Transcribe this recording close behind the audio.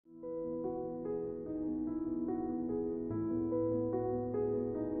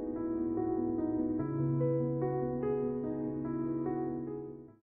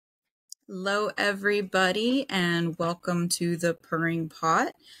Hello, everybody, and welcome to the Purring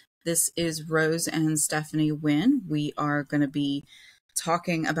Pot. This is Rose and Stephanie Wynn. We are going to be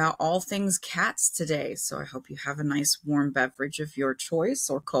talking about all things cats today, so I hope you have a nice warm beverage of your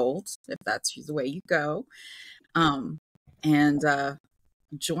choice, or cold, if that's the way you go. And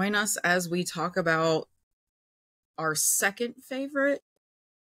join us as we talk about our second favorite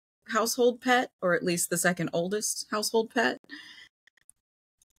household pet, or at least the second oldest household pet.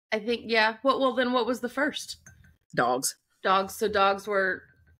 I think, yeah. Well, then what was the first? Dogs. Dogs. So dogs were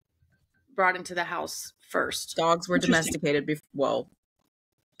brought into the house first. Dogs were domesticated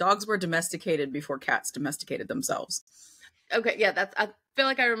dogs were domesticated before cats domesticated themselves. Okay, yeah, I feel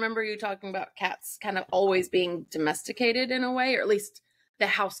like I remember you talking about cats kind of always being domesticated in a way, or at least the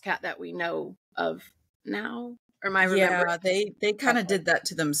house cat that we know of now. Or am I remembering? Yeah, they kind of did that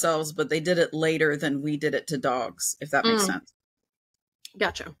to themselves, but they did it later than we did it to dogs, if that makes sense.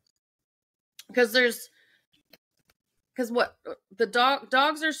 Gotcha. Because what the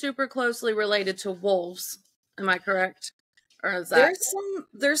dogs are super closely related to wolves. Am I correct? Or is that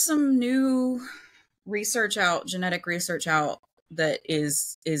there's some new genetic research out that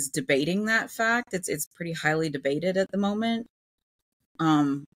is debating that fact. It's pretty highly debated at the moment.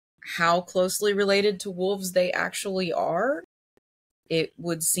 How closely related to wolves they actually are. It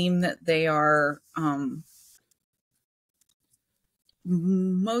would seem that they are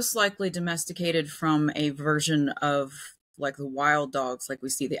most likely domesticated from a version of like the wild dogs, like we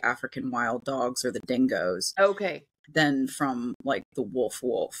see the African wild dogs or the dingoes. Okay. Than from like the wolf.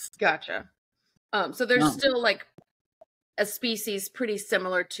 Gotcha. So there's still like a species pretty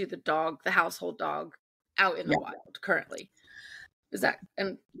similar to the household dog out in the wild currently. Is that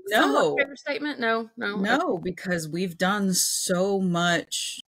no fair statement? No, because we've done so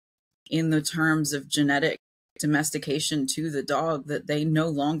much in the terms of genetic domestication to the dog that they no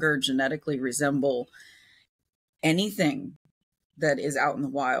longer genetically resemble anything that is out in the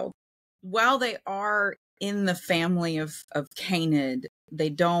wild. While they are in the family of canid, they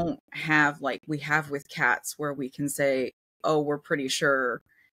don't have like we have with cats where we can say, oh, we're pretty sure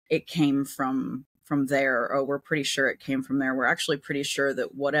it came from there. Oh, we're pretty sure it came from there. We're actually pretty sure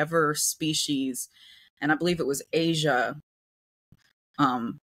that whatever species, and I believe it was Asia,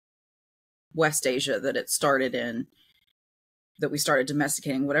 West Asia, that it started in, that we started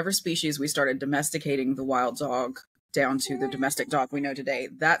domesticating, whatever species we started domesticating the wild dog down to the domestic dog we know today,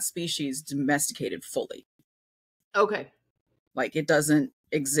 that species domesticated fully. Okay. Like it doesn't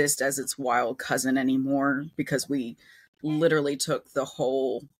exist as its wild cousin anymore because we literally took the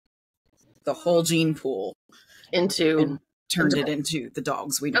whole gene pool and turned it into the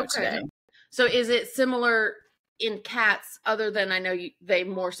dogs we know today. So is it similar in cats, other than I know they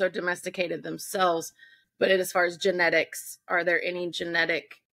more so domesticated themselves, but as far as genetics, are there any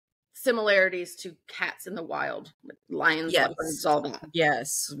genetic similarities to cats in the wild, like lions, leopards, all that?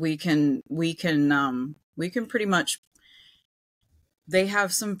 Yes, we can pretty much. They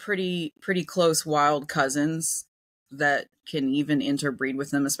have some pretty close wild cousins that can even interbreed with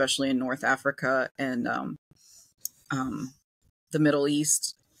them, especially in North Africa and the Middle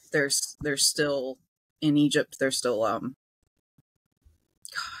East. There's still in Egypt. There's still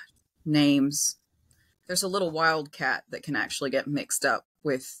names. There's a little wild cat that can actually get mixed up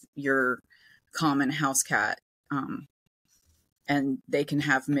with your common house cat, and they can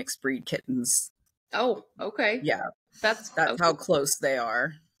have mixed breed kittens. Oh, okay. Yeah, that's okay. How close they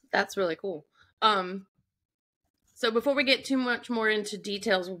are. That's really cool. So before we get too much more into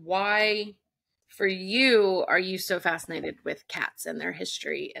details, why, for you, are you so fascinated with cats and their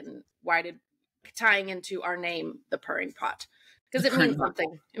history, and why did tying into our name, the Purring Pot? Because it means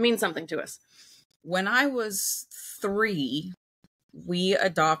something. It means something to us. When I was 3, we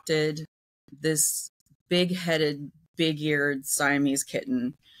adopted this big-headed, big-eared Siamese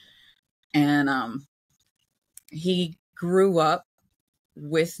kitten, and he grew up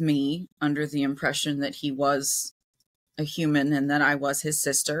with me under the impression that he was a human and that I was his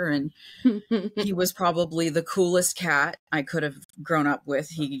sister, and he was probably the coolest cat I could have grown up with.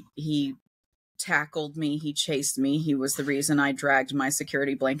 He tackled me, he chased me, he was the reason I dragged my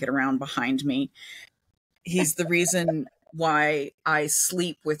security blanket around behind me. He's the reason why I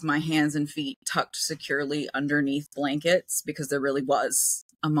sleep with my hands and feet tucked securely underneath blankets, because there really was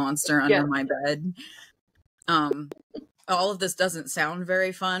a monster under my bed. All of this doesn't sound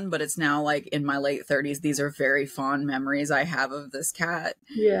very fun, but it's now like in my late 30s. These are very fond memories I have of this cat.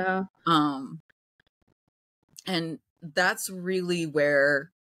 Yeah. And that's really where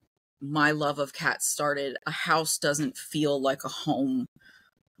my love of cats started. A house doesn't feel like a home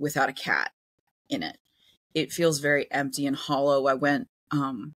without a cat in it. It feels very empty and hollow. I went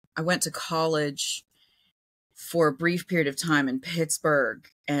I went to college for a brief period of time in Pittsburgh,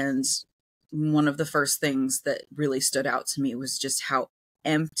 and one of the first things that really stood out to me was just how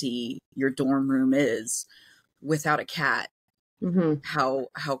empty your dorm room is without a cat. Mm-hmm. How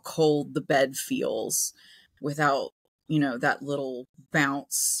cold the bed feels without, that little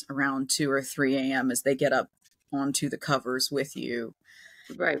bounce around 2 or 3 a.m. as they get up onto the covers with you.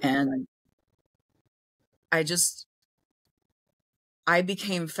 Right. And I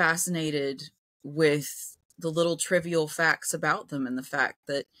became fascinated with the little trivial facts about them, and the fact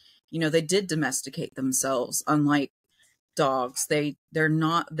that, they did domesticate themselves. Unlike dogs, they're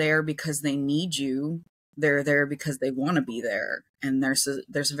not there because they need you. They're there because they want to be there. And there's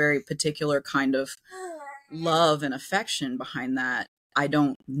a very particular kind of love and affection behind that. I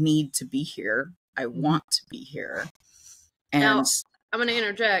don't need to be here. I want to be here. And now, I'm going to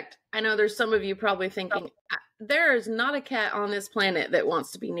interject. I know there's some of you probably thinking, there is not a cat on this planet that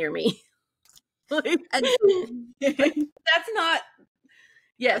wants to be near me. That's not,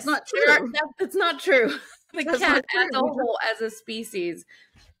 yes, that's not true. That's not true. The cat as a whole, as a species,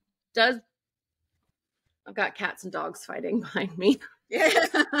 I've got cats and dogs fighting behind me. Yeah.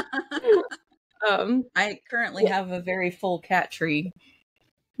 I currently have a very full cat tree.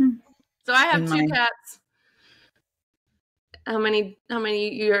 So I have 2 cats. How many?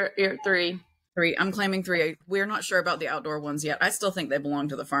 You're 3. 3. I'm claiming 3. We're not sure about the outdoor ones yet. I still think they belong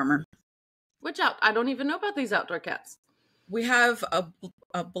to the farmer. I don't even know about these outdoor cats. We have a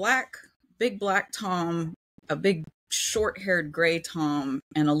big black Tom, a big short-haired gray Tom,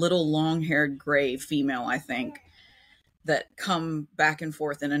 and a little long-haired gray female, I think, that come back and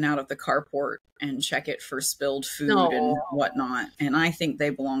forth in and out of the carport and check it for spilled food and whatnot. And I think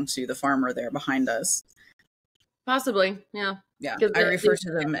they belong to the farmer there behind us. Possibly, yeah. Yeah, I refer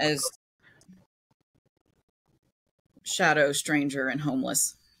to them as shadow, stranger, and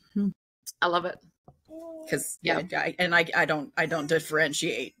homeless. I love it. Because I don't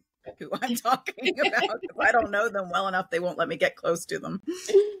differentiate who I'm talking about. If I don't know them well enough, they won't let me get close to them.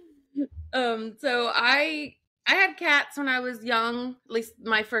 So I had cats when I was young. At least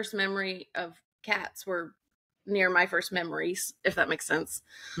my first memory of cats were near my first memories, if that makes sense.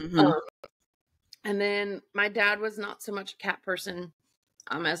 Mm-hmm. And then my dad was not so much a cat person.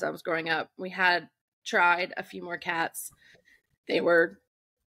 As I was growing up, we had tried a few more cats.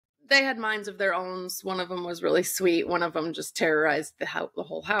 They had minds of their own. One of them was really sweet. One of them just terrorized the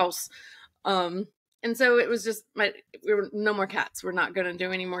whole house. And so it was just no more cats. We're not going to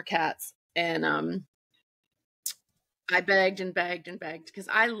do any more cats. And I begged and begged and begged because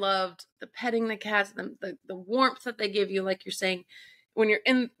I loved the petting the cats, the warmth that they give you. Like you're saying, when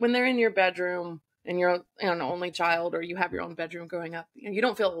they're in your bedroom and you're an only child, or you have your own bedroom growing up, you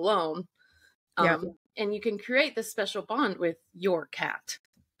don't feel alone. And you can create this special bond with your cat.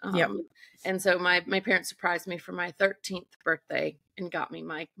 And so my parents surprised me for my 13th birthday and got me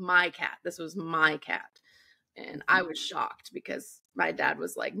my cat. This was my cat. And I was shocked because my dad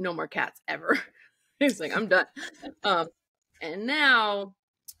was like, no more cats ever. He was like, I'm done. And now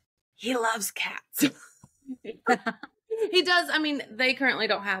he loves cats. He does. I mean, they currently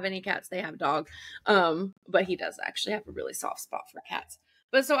don't have any cats. They have a dog. But he does actually have a really soft spot for cats.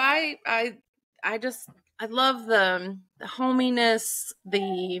 But so I love the hominess,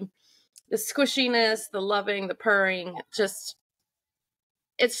 the squishiness, the loving, the purring. Just,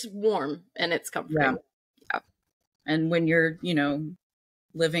 it's warm and it's comforting. Yeah. And when you're,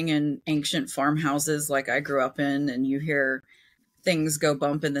 living in ancient farmhouses like I grew up in, and you hear things go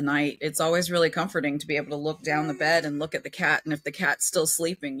bump in the night, it's always really comforting to be able to look down the bed and look at the cat. And if the cat's still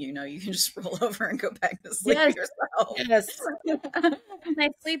sleeping, you can just roll over and go back to sleep yourself. Yes. They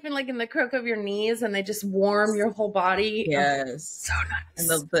sleep in the crook of your knees, and they just warm your whole body. Yes. So nice.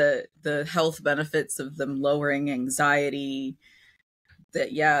 And the health benefits of them lowering anxiety.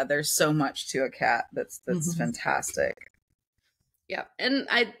 There's so much to a cat that's fantastic. Yeah. And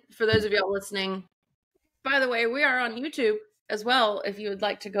for those of y'all listening, by the way, we are on YouTube as well, if you would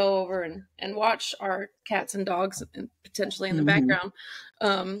like to go over and watch our cats and dogs and potentially in the background.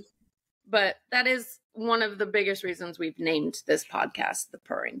 But that is one of the biggest reasons we've named this podcast The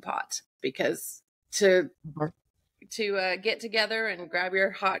Purring Pot, because to get together and grab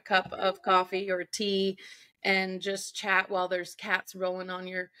your hot cup of coffee or tea and just chat while there's cats rolling on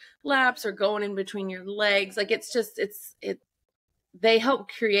your laps or going in between your legs. Like they help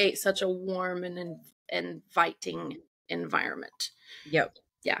create such a warm and inviting environment. Yep.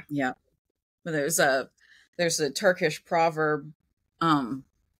 Yeah. Yeah. But there's a Turkish proverb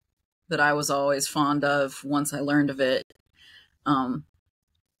that I was always fond of once I learned of it.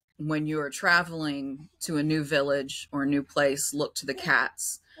 When you are traveling to a new village or a new place, look to the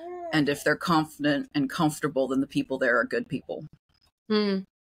cats, And if they're confident and comfortable, then the people there are good people. I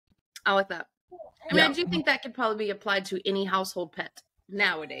like that. I mean, Yeah. I do think that could probably be applied to any household pet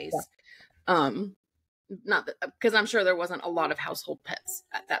nowadays. Not that, because I'm sure there wasn't a lot of household pets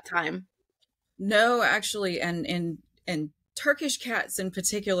at that time. No, actually, and Turkish cats in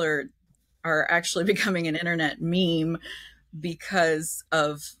particular are actually becoming an internet meme because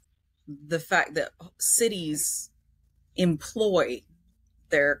of the fact that cities employ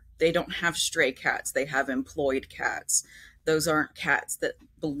they don't have stray cats, they have employed cats. Those aren't cats that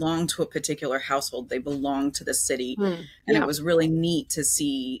belong to a particular household, they belong to the city. And it was really neat to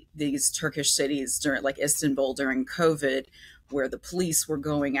see these Turkish cities during, like Istanbul during COVID, where the police were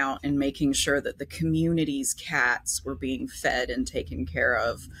going out and making sure that the community's cats were being fed and taken care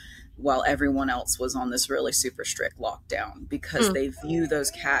of while everyone else was on this really super strict lockdown, because they view those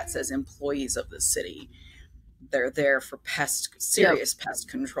cats as employees of the city. They're there for serious pest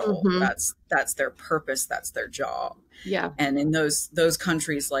control. That's their purpose. That's their job. Yeah. And in those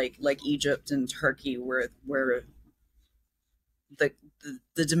countries like Egypt and Turkey, where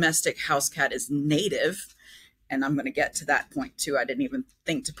the domestic house cat is native, and I'm going to get to that point too. I didn't even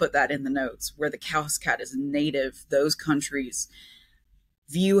think to put that in the notes. Where the house cat is native, those countries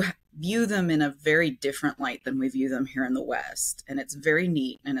view them in a very different light than we view them here in the West. And it's very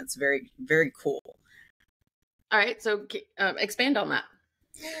neat, and it's very, very cool. All right, so expand on that.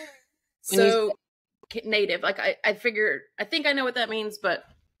 So native, like I think I know what that means, but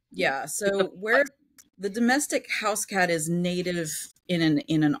yeah. So where the domestic house cat is native in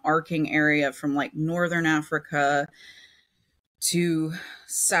an arcing area from like northern Africa to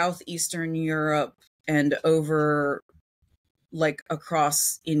southeastern Europe and over like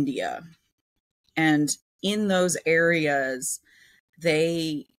across India, and in those areas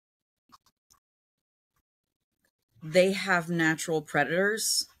they have natural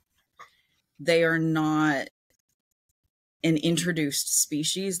predators. They are not an introduced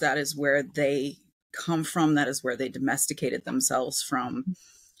species. That is where they come from. That is where they domesticated themselves from,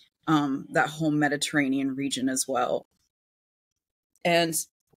 that whole Mediterranean region as well. And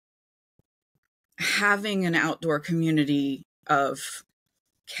having an outdoor community of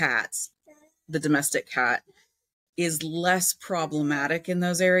cats, the domestic cat, is less problematic in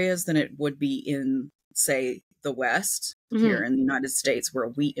those areas than it would be in, say, the West, here in the United States, where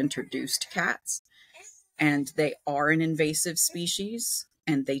we introduced cats, and they are an invasive species,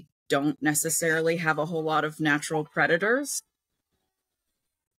 and they don't necessarily have a whole lot of natural predators.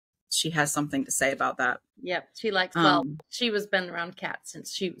 She has something to say about that. Yep, she likes. She was been around cats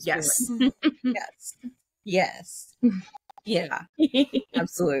since she was born. Yes. Yeah,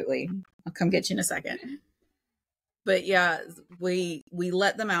 absolutely. I'll come get you in a second. But yeah, we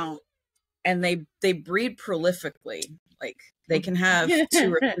let them out, and they breed prolifically. Like they can have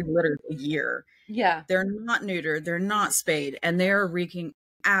 2 or 3 litters a year. Yeah. They're not neutered, they're not spayed, and they're wreaking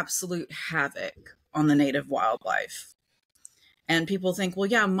absolute havoc on the native wildlife. And people think, well,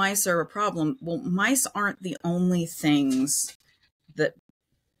 yeah, mice are a problem. Well, mice aren't the only things that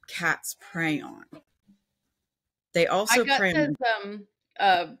cats prey on. They also prey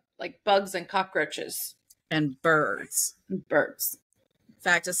on like bugs and cockroaches. And birds. Birds. In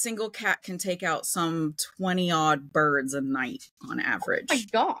fact, a single cat can take out some 20-odd birds a night on average. Oh my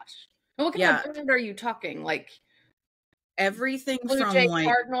gosh. And what kind of bird are you talking? Like everything blue from jay like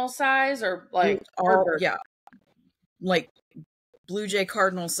cardinal size, or like like blue jay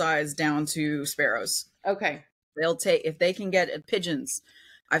cardinal size down to sparrows. Okay. They'll take, if they can get pigeons.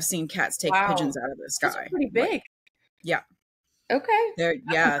 I've seen cats take pigeons out of the sky. That's pretty big. Like, yeah. Okay.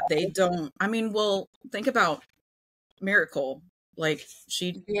 They don't. I mean, well, think about Miracle. Like,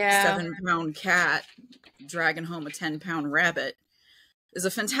 she 7-pound cat dragging home a 10-pound rabbit is a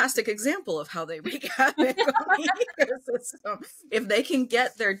fantastic example of how they wreak havoc on the ecosystem. If they can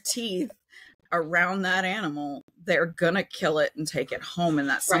get their teeth around that animal, they're gonna kill it and take it home. And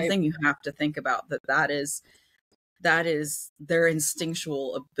that's something you have to think about, that is their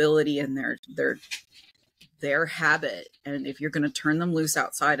instinctual ability and their habit. And if you're going to turn them loose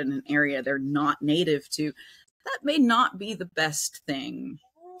outside in an area they're not native to, that may not be the best thing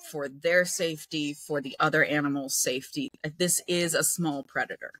for their safety, for the other animals' safety. This is a small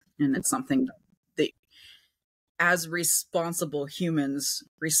predator, and it's something that, as responsible humans,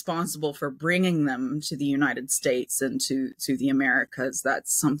 responsible for bringing them to the United States and to the Americas,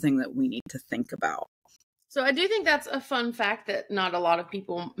 that's something that we need to think about. So I do think that's a fun fact that not a lot of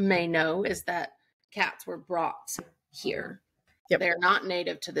people may know, is that cats were brought here. Yep. They're not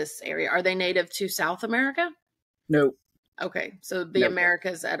native to this area. Are they native to South America? No. Okay. So the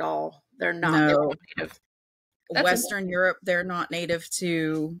Americas at all, they're not native. Western Europe, they're not native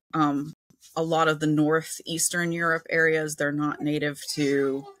to a lot of the northeastern Europe areas. They're not native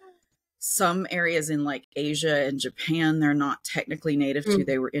to some areas in like Asia and Japan. They're not technically native to.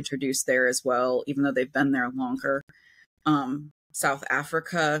 They were introduced there as well, even though they've been there longer. South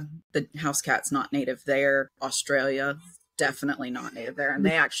Africa, the house cat's not native there. Australia, definitely not native there. And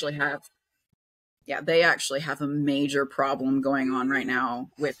they actually have a major problem going on right now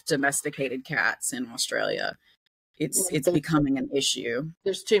with domesticated cats in Australia. It's becoming an issue.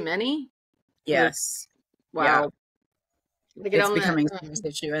 There's too many? Yes. Wow. Yeah. It's becoming a serious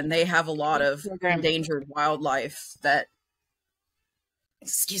issue, and they have a lot of endangered wildlife that.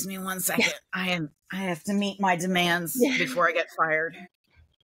 Excuse me 1 second. I have to meet my demands before I get fired.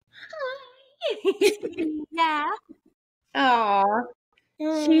 Yeah. Oh,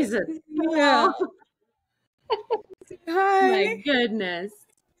 Jesus. Yeah. Hi. My goodness.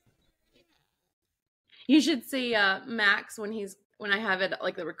 You should see Max when I have it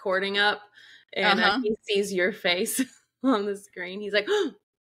like the recording up, and he sees your face on the screen. He's like, oh.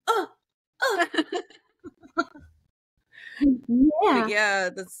 Yeah,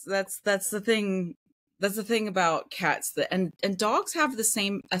 that's the thing. That's the thing about cats, and dogs have the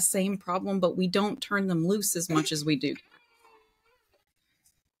same problem, but we don't turn them loose as much as we do.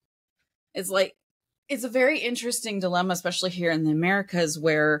 It's a very interesting dilemma, especially here in the Americas,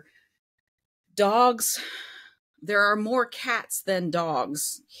 where there are more cats than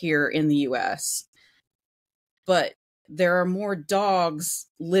dogs here in the US, but there are more dogs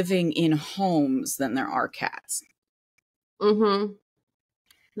living in homes than there are cats. Mm-hmm.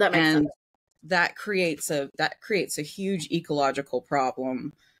 That makes sense. That creates a huge ecological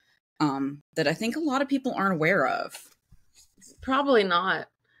problem that I think a lot of people aren't aware of. Probably not.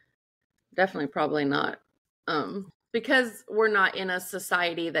 Definitely probably not. Because we're not in a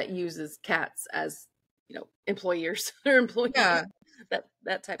society that uses cats as, employers or employees. Yeah.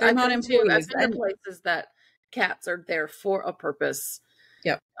 That type. They're not employees. I've been to places that cats are there for a purpose.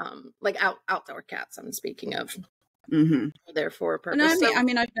 Yep. Like outdoor cats I'm speaking of. Mm-hmm. There for a purpose.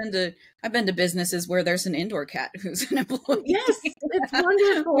 And I've been to businesses where there's an indoor cat who's an employee. Yes, it's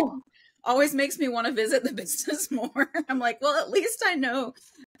wonderful. Always makes me want to visit the business more. I'm like, well, at least I know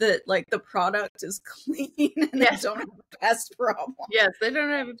that like the product is clean and they don't have a pest problem. Yes, they don't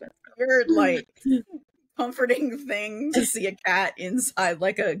have a pest problem. Weird, like comforting thing to see a cat inside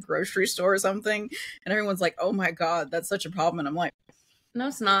like a grocery store or something, and everyone's like, "Oh my god, that's such a problem," and I'm like, "No,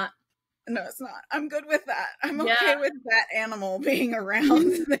 it's not. No, it's not. I'm good with that. I'm okay with that animal being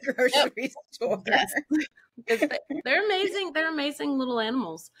around the grocery store." Yes. They're amazing. They're amazing little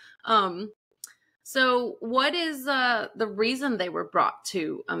animals. So what is the reason they were brought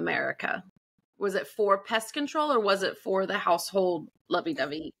to America? Was it for pest control or was it for the household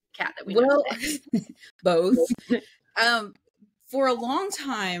lovey-dovey cat that we know today? Both. For a long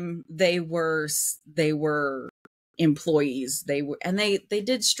time they were employees. They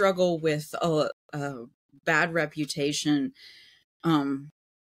did struggle with a bad reputation.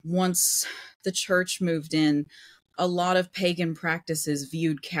 Once the church moved in, a lot of pagan practices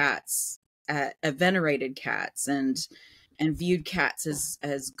viewed cats, venerated cats, and viewed cats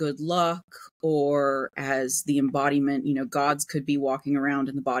as good luck or as the embodiment. Gods could be walking around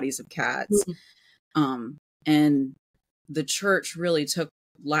in the bodies of cats. And the church really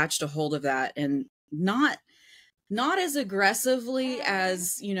latched a hold of that, and not as aggressively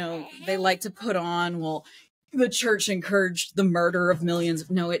as, they like to put on, well, the church encouraged the murder of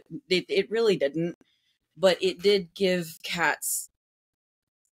millions. No, it really didn't. But it did give cats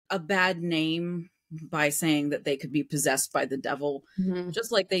a bad name by saying that they could be possessed by the devil. Mm-hmm.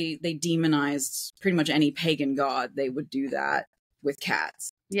 Just like they demonized pretty much any pagan god, they would do that with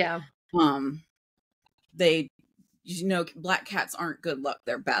cats. Yeah. Black cats aren't good luck,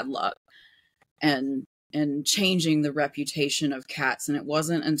 they're bad luck. And changing the reputation of cats. And it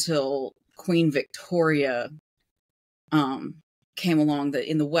wasn't until Queen Victoria came along that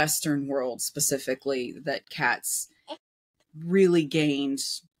in the Western world specifically, that cats really gained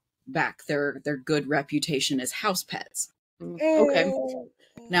back their good reputation as house pets. Okay.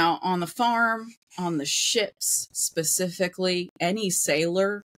 Now on the farm, on the ships specifically, any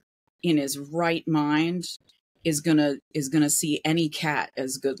sailor in his right mind is gonna see any cat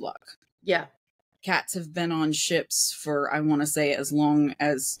as good luck. Yeah. Cats have been on ships for, I want to say, as long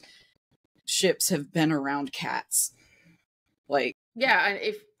as ships have been around cats. Like, yeah,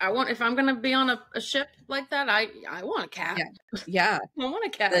 if I'm gonna be on a ship like that, I want a cat. Yeah. I want a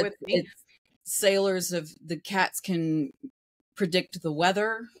cat with me. The cats can predict the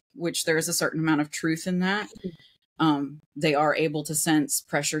weather, which there is a certain amount of truth in that. They are able to sense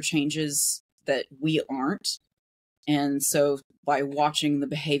pressure changes that we aren't. And so by watching the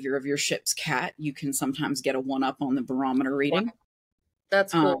behavior of your ship's cat, you can sometimes get a one-up on the barometer reading. Wow.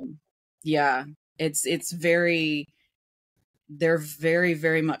 That's cool. Yeah, it's very, they're very,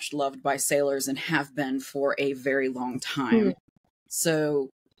 very much loved by sailors and have been for a very long time. So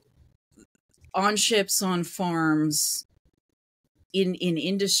on ships, on farms, in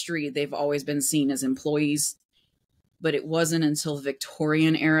industry, they've always been seen as employees, but it wasn't until the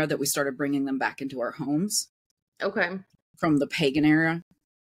Victorian era that we started bringing them back into our homes. Okay. From the pagan era.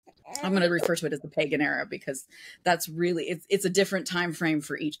 I'm going to refer to it as the pagan era because that's really, it's a different time frame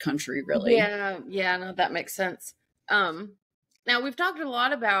for each country, really. Yeah, no, that makes sense. Now we've talked a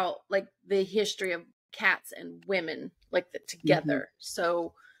lot about like the history of cats and women, like together.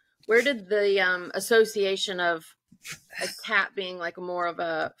 So where did the association of a cat being like more of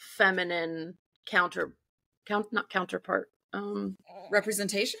a feminine counterpart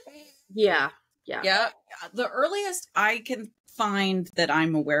representation? Yeah. The earliest I can find that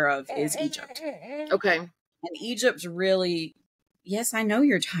I'm aware of is Egypt. Okay. And Egypt's really, yes, I know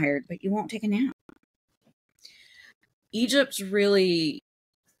you're tired, but you won't take a nap. Egypt's really,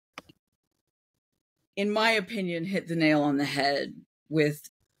 in my opinion, hit the nail on the head with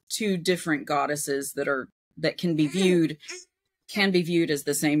two different goddesses that can be viewed as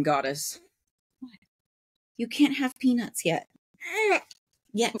the same goddess. You can't have peanuts yet.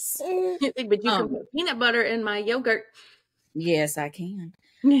 Yes. But you can put peanut butter in my yogurt. Yes, I can.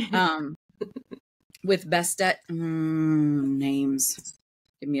 With Bastet, names.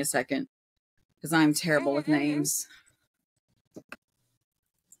 Give me a second, because I'm terrible with names.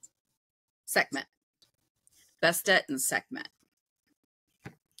 Sekhmet. Bastet and Sekhmet.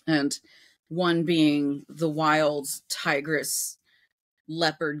 And one being the wild tigress,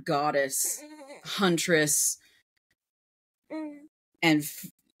 leopard goddess, huntress, and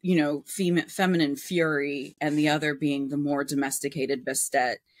feminine fury, and the other being the more domesticated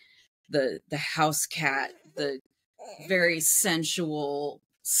Bastet, the house cat, the very sensual,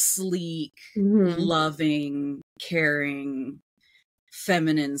 sleek, loving, caring,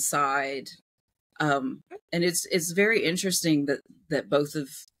 feminine side. And it's very interesting that both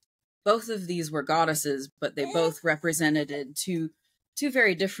of these were goddesses, but they both represented two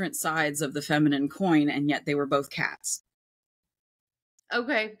very different sides of the feminine coin, and yet they were both cats.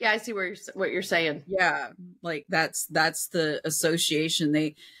 Okay. Yeah, I see what you're saying. Yeah, like that's the association.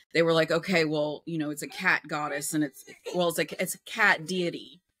 They were like, okay, well, it's a cat goddess, and it's a cat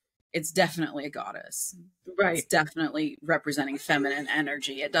deity. It's definitely a goddess. Right. It's definitely representing feminine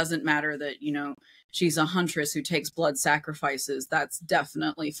energy. It doesn't matter that, she's a huntress who takes blood sacrifices. That's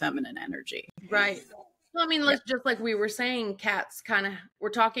definitely feminine energy. Right. Well, I mean, just like we were saying, we're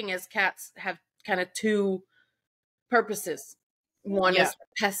talking as cats have kind of two purposes. One is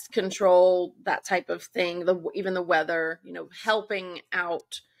pest control, that type of thing, even the weather, helping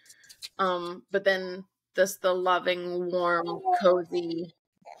out. But then the loving, warm, cozy,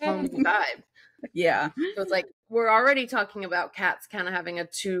 homey vibe. Yeah. So it's like we're already talking about cats kind of having a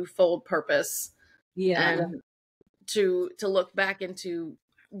twofold purpose. Yeah. And to look back into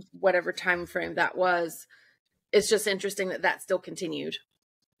whatever time frame that was, it's just interesting that still continued.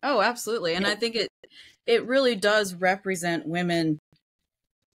 Oh, absolutely. And I think it really does represent women,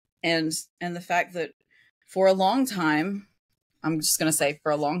 and the fact that for a long time, I'm just going to say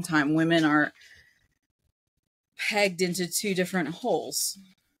for a long time, women are pegged into two different holes.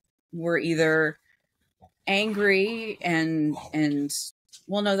 We're either angry and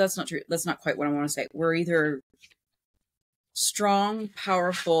well, no, that's not true. That's not quite what I want to say. We're either strong,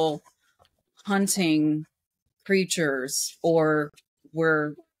 powerful, hunting creatures, or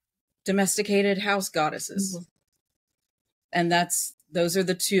we're domesticated house goddesses. And those are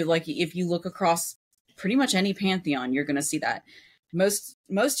the two. Like, if you look across pretty much any pantheon, you're going to see that.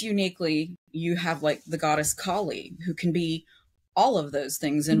 Most uniquely, you have like the goddess Kali, who can be all of those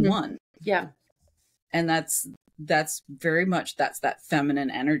things in one. Yeah. And that's very much, that's that feminine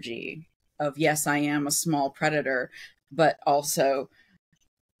energy of, yes, I am a small predator, but also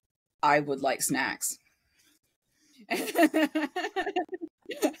I would like snacks.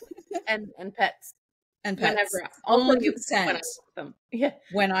 and pets. And pets. Whenever, also consent. When I want them. Yeah.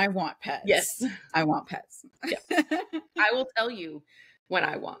 When I want pets. Yes. I want pets. Yeah. I will tell you when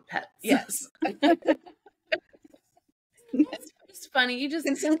I want pets. Yes. It's funny.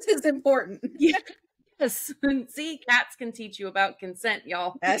 Consent is important. Yeah. Yes. See, cats can teach you about consent,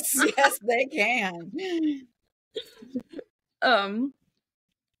 y'all. Yes, they can.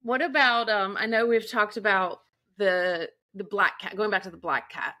 What about I know we've talked about the black cat, going back to the black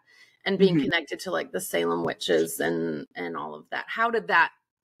cat and being connected to like the Salem witches and all of that. How did that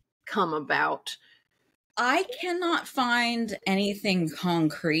come about? I cannot find anything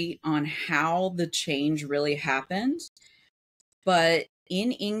concrete on how the change really happened, but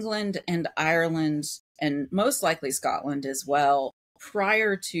in England and Ireland, and most likely Scotland as well,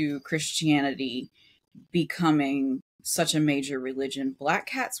 prior to Christianity becoming such a major religion, black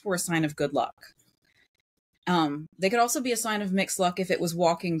cats were a sign of good luck. They could also be a sign of mixed luck. If it was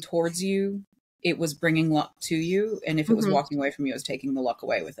walking towards you, it was bringing luck to you, and if it was walking away from you, it was taking the luck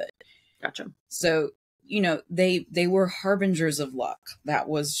away with it. Gotcha. So, you know, they were harbingers of luck. That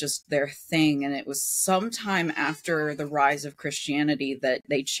was just their thing. And it was sometime after the rise of Christianity that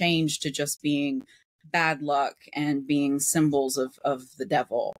they changed to just being bad luck and being symbols of the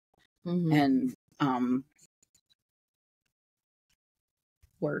devil. And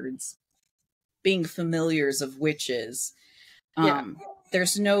words, being familiars of witches.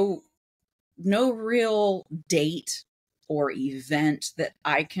 There's no real date or event that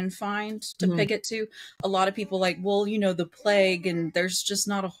I can find to peg it to. A lot of people like, well, you know, the plague, and there's just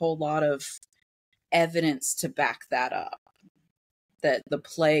not a whole lot of evidence to back that up. That the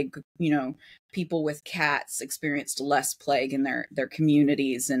plague, you know, people with cats experienced less plague in their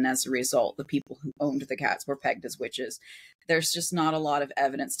communities, and as a result, the people who owned the cats were pegged as witches. There's just not a lot of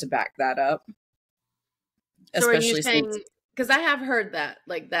evidence to back that up. So are you saying, because I have heard that,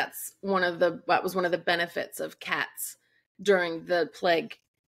 like, that was one of the benefits of cats during the plague.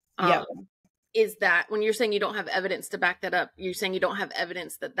 Is that when you're saying you don't have evidence to back that up, you're saying you don't have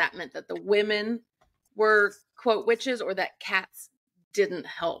evidence that meant that the women were, quote, witches, or that cats didn't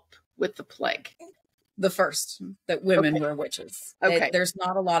help with the plague? The first, that women were witches. There's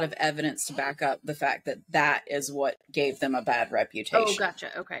not a lot of evidence to back up the fact that that is what gave them a bad reputation. Oh,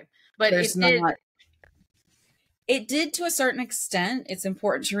 gotcha. Okay. But it did to a certain extent. It's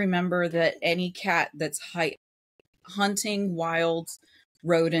important to remember that any cat that's hunting wild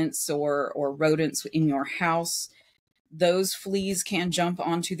rodents or rodents in your house, those fleas can jump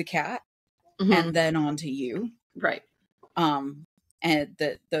onto the cat and then onto you. Right. And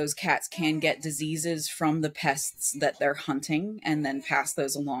that those cats can get diseases from the pests that they're hunting and then pass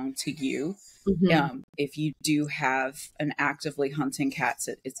those along to you. If you do have an actively hunting cats,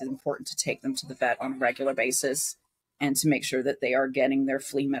 it's important to take them to the vet on a regular basis and to make sure that they are getting their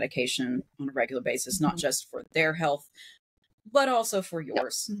flea medication on a regular basis, not just for their health, but also for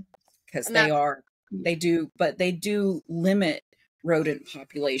yours. Because they do limit rodent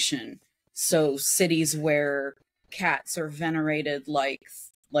population. So cities where cats are venerated, like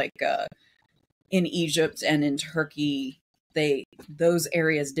in Egypt and in Turkey, those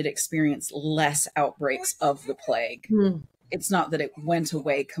areas did experience less outbreaks of the plague. It's not that it went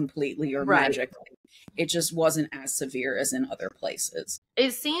away completely or magically. It just wasn't as severe as in other places.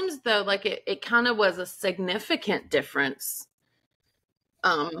 It seems though like it kind of was a significant difference.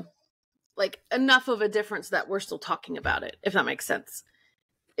 Like enough of a difference that we're still talking about it, if that makes sense.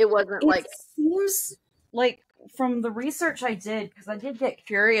 It wasn't like, seems like, from the research I did, because I did get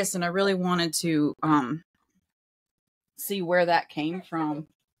curious and I really wanted to see where that came from.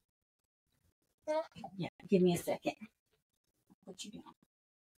 Yeah, give me a second. What you doing?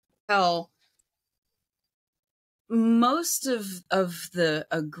 Well, most of the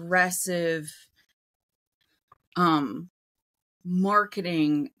aggressive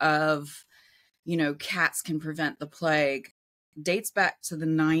marketing of, you know, cats can prevent the plague dates back to the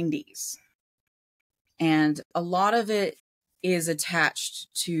 90s. And a lot of it is attached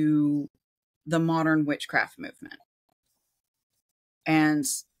to the modern witchcraft movement. And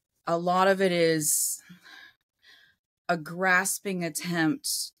a lot of it is a grasping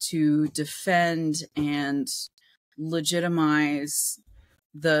attempt to defend and legitimize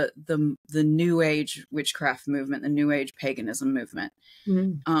the New Age witchcraft movement, the New Age paganism movement,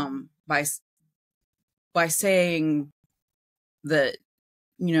 by saying that,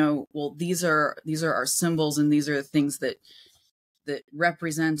 you know, well, these are our symbols, and these are the things that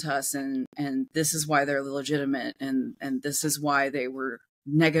represent us, and this is why they're legitimate, and this is why they were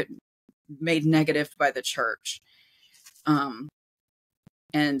made negative by the church.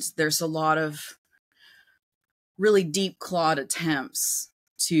 And there's a lot of really deep clawed attempts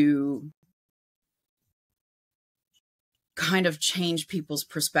to kind of change people's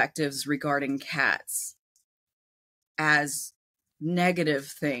perspectives regarding cats as negative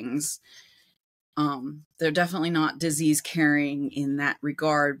things. They're definitely not disease carrying in that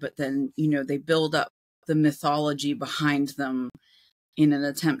regard, but then, you know, they build up the mythology behind them in an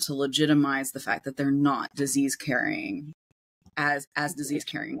attempt to legitimize the fact that they're not disease carrying as disease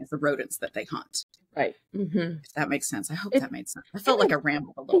carrying as the rodents that they hunt. Right. If that makes sense. I hope that made sense. I felt like I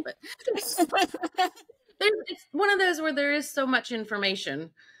rambled a little bit. It's one of those where there is so much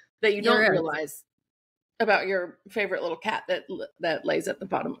information that you don't realize about your favorite little cat that lays at the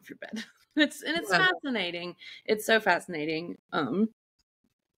bottom of your bed. It's fascinating. It's so fascinating.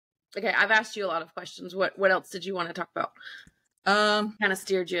 Okay, I've asked you a lot of questions. What else did you want to talk about? Kind of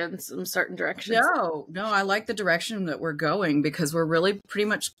steered you in some certain directions. No, I like the direction that we're going because we're really pretty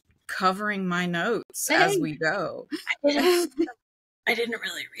much covering my notes as we go. I didn't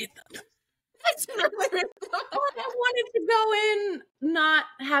really read them. I wanted to go in not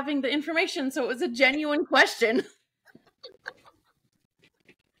having the information, so it was a genuine question.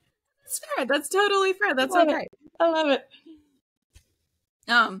 That's fair. That's totally fair. That's okay. I love it.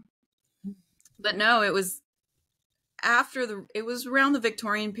 But no, it was it was around the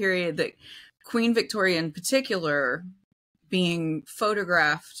Victorian period that Queen Victoria in particular being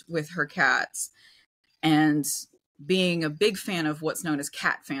photographed with her cats and being a big fan of what's known as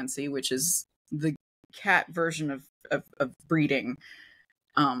cat fancy, which is the cat version of breeding.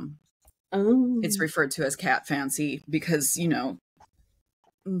 It's referred to as cat fancy because, you know,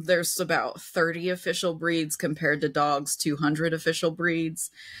 there's about 30 official breeds compared to dogs, 200 official breeds.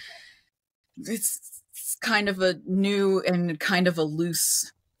 It's kind of a new and kind of a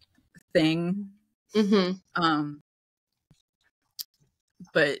loose thing.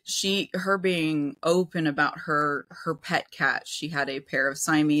 But her being open about her pet cat, she had a pair of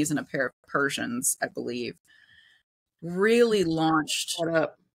Siamese and a pair of Persians, I believe, really launched. Hold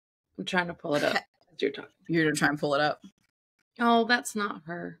up. I'm trying to pull it up. You're talking. You're going to try and pull it up? Oh, that's not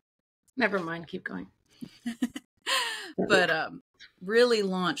her. Never mind. Keep going. But really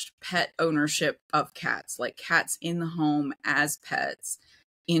launched pet ownership of cats, like cats in the home as pets,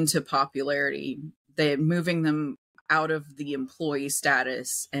 into popularity. They're moving them out of the employee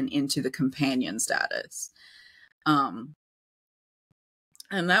status and into the companion status. And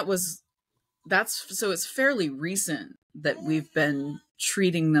so it's fairly recent that we've been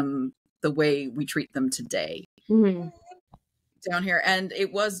treating them the way we treat them today down here. And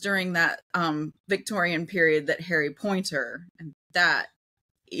it was during that Victorian period that Harry Pointer, and that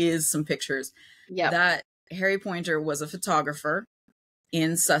is some pictures, that Harry Pointer was a photographer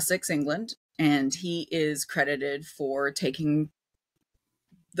in Sussex, England, and he is credited for taking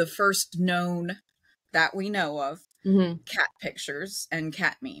the first known, that we know of, cat pictures and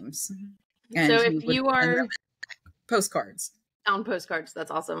cat memes. And so if you are postcards. On postcards,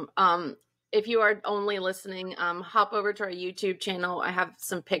 that's awesome. If you are only listening, hop over to our YouTube channel. I have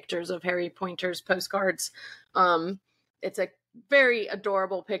some pictures of Harry Pointer's postcards. It's a very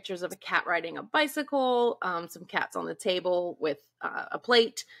adorable pictures of a cat riding a bicycle, some cats on the table with a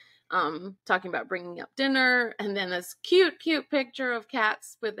plate, talking about bringing up dinner, and then this cute picture of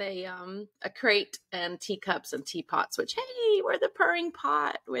cats with a crate and teacups and teapots, which, hey, we're the purring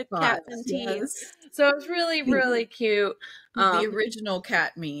pot with cats and teas. Yes. So it's really, really cute. The original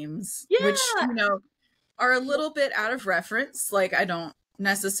cat memes, which, you know, are a little bit out of reference. Like, I don't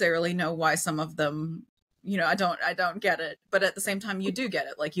necessarily know why some of them, you know, I don't get it. But at the same time, you do get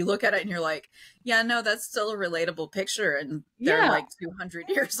it. Like, you look at it and you're like, yeah, no, that's still a relatable picture. And they're like 200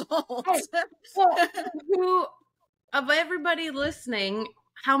 years old. Well, who, of everybody listening,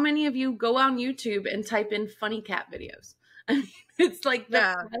 how many of you go on YouTube and type in funny cat videos? I mean, it's like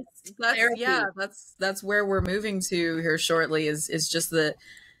that's where we're moving to here shortly, is just the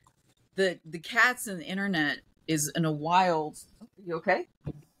cats and the internet is in a wild. You okay?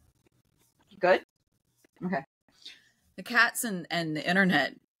 Good? Okay. The cats and the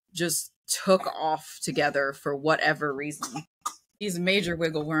internet just took off together for whatever reason. He's a major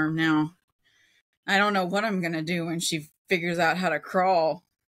wiggle worm now. I don't know what I'm gonna do when she figures out how to crawl.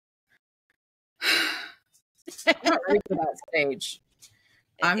 I'm not ready for that stage.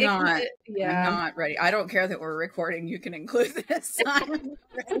 I'm not ready. I don't care that we're recording. You can include this. I'm ready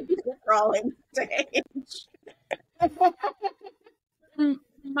for the crawling stage.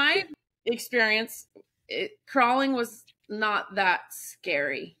 My experience, crawling was not that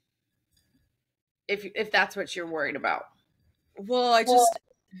scary. If that's what you're worried about. Well, I just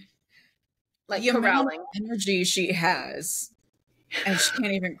like the corralling. amount of energy she has, and she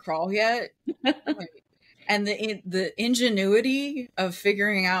can't even crawl yet. And the ingenuity of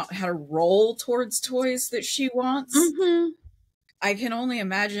figuring out how to roll towards toys that she wants. I can only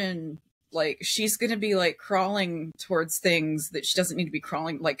imagine, like, she's going to be, like, crawling towards things that she doesn't need to be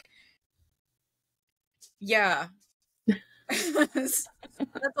crawling. Like, yeah. That's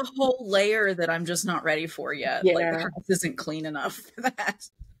a whole layer that I'm just not ready for yet. Yeah. Like, the house isn't clean enough for that.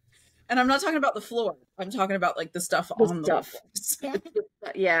 And I'm not talking about the floor. I'm talking about, like, the stuff on the floor.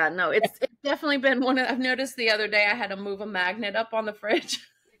 Yeah, no, it's definitely been one of, I've noticed the other day I had to move a magnet up on the fridge.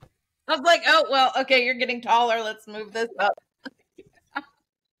 I was like, oh, well, okay, you're getting taller. Let's move this up.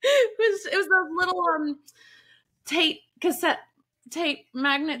 it was those little cassette tape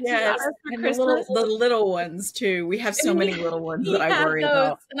magnets you got Yes, us for and Christmas. the little ones too. We have so many little ones that I had worry those,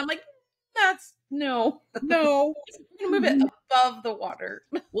 about. and I'm like, that's no. No, I'm gonna move it above the water.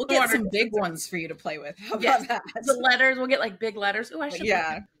 we'll The get water some big dispenser. ones for you to play with. How Yes. about that? The letters, we'll get like big letters. Oh, I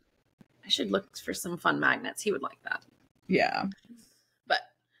should look for some fun magnets. He would like that. Yeah. But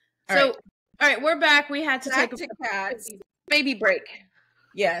All right, we're back. We had to Back take to cats. baby break.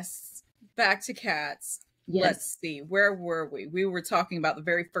 Yes, back to cats. Yes. Let's see, where were we? We were talking about the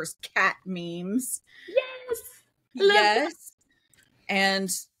very first cat memes. Yes. Yes.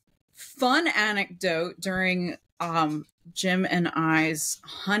 And fun anecdote, during Jim and I's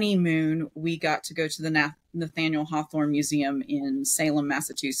honeymoon, we got to go to the Nathaniel Hawthorne Museum in Salem,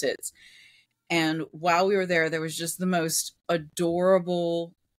 Massachusetts. And while we were there was just the most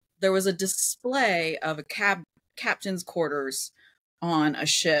adorable, there was a display of a captain's quarters on a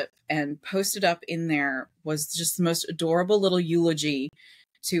ship, and posted up in there was just the most adorable little eulogy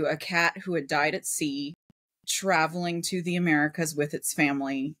to a cat who had died at sea, traveling to the Americas with its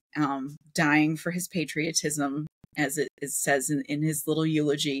family, dying for his patriotism, as it says in his little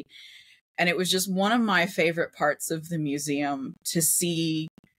eulogy. And it was just one of my favorite parts of the museum to see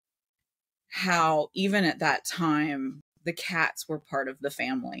how, even at that time, the cats were part of the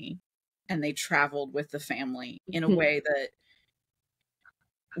family, and they traveled with the family in a way that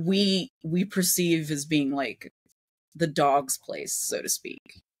we perceive as being like the dog's place, so to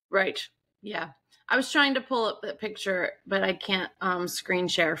speak. Right. Yeah. I was trying to pull up that picture, but I can't screen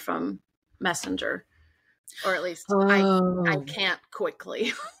share from Messenger, or at least I can't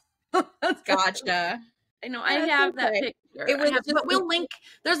quickly. Gotcha. I know I have that picture. But we'll link.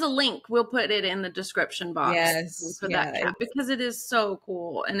 There's a link. We'll put it in the description box. Yes, for that cat, because it is so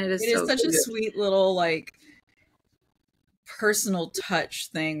cool, and it is such cute. a sweet little like personal touch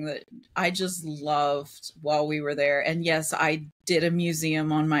thing that I just loved while we were there. And yes, I did a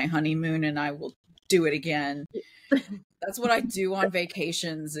museum on my honeymoon, and I will do it again. That's what I do on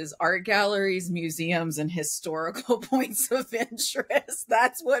vacations, is art galleries, museums, and historical points of interest.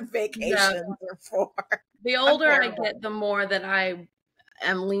 That's what vacations are for. The older I get, the more that I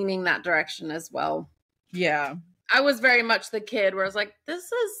am leaning that direction as well. Yeah. I was very much the kid where I was like, this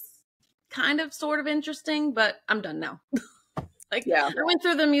is kind of sort of interesting, but I'm done now. I went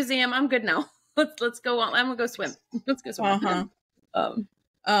through the museum. I'm good now. Let's go on. I'm gonna go swim. Let's go swim.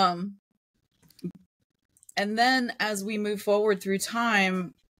 And then as we move forward through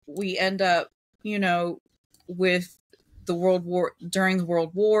time, we end up, with during the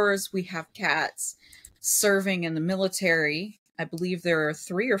World Wars, we have cats serving in the military. I believe there are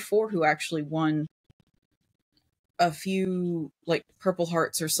 3 or 4 who actually won a few like Purple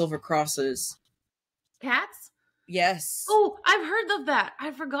Hearts or Silver Crosses. Cats? Yes. Oh, I've heard of that.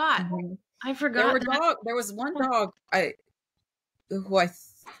 I forgot. Mm-hmm. I forgot. There was one dog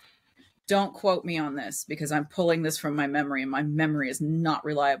don't quote me on this, because I'm pulling this from my memory, and my memory is not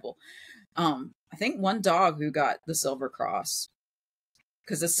reliable. I think one dog who got the Silver Cross,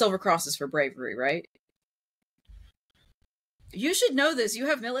 because the Silver Cross is for bravery, right? You should know this. You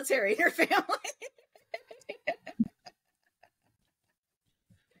have military in your family.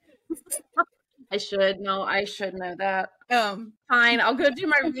 I should know that. Fine, I'll go do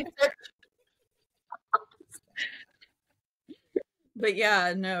my research. But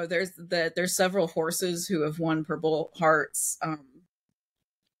yeah, no, there's several horses who have won Purple Hearts.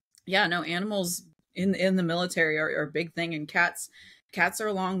 Animals in the military are a big thing, and cats are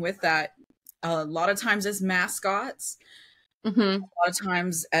along with that. A lot of times as mascots, a lot of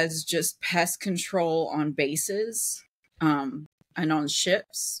times as just pest control on bases, and on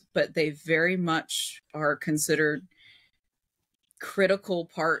ships, but they very much are considered critical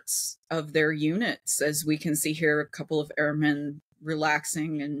parts of their units, as we can see here, a couple of airmen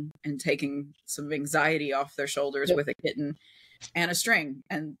relaxing and taking some anxiety off their shoulders with a kitten and a string.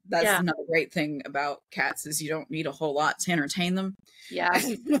 And that's another great thing about cats, is you don't need a whole lot to entertain them. Yeah.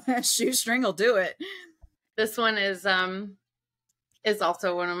 Shoestring will do it. This one is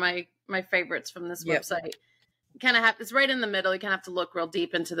also one of my favorites from this website. Kind of it's right in the middle. You kind of have to look real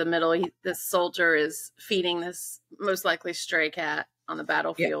deep into the middle. This soldier is feeding this most likely stray cat on the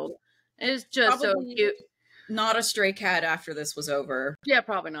battlefield. It's just probably so cute. Not a stray cat after this was over. Yeah,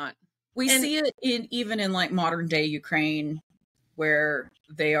 probably not. We see it even in like modern day Ukraine, where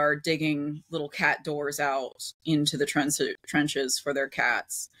they are digging little cat doors out into the trenches for their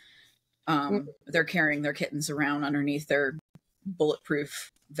cats. They're carrying their kittens around underneath their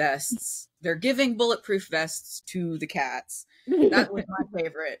bulletproof vests. They're giving bulletproof vests to the cats. That was my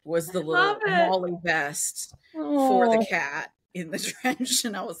favorite, was the little Molly vest for the cat. in the trench.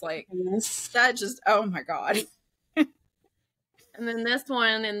 And I was like, Yes. that just, oh my God. And then this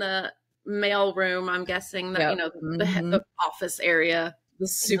one in the mail room, I'm guessing that, Yep. you know, the office area. The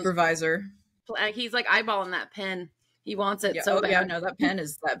supervisor. He's like eyeballing that pen. He wants it Yeah. so Oh bad. yeah, no, that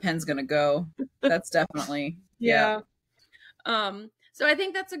pen's gonna go. That's definitely Yeah. So I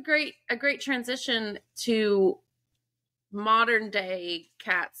think that's a great transition to modern day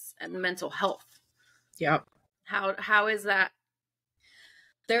cats and mental health. Yep. How is that?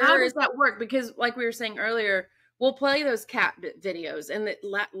 How does that work? Because like we were saying earlier, we'll play those cat videos, and the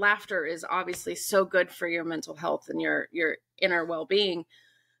laughter is obviously so good for your mental health and your inner well-being.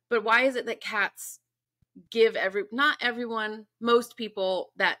 But why is it that cats give not everyone, most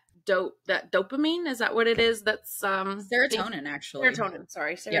people that dopamine? Is that what it is? That's serotonin, actually. Serotonin.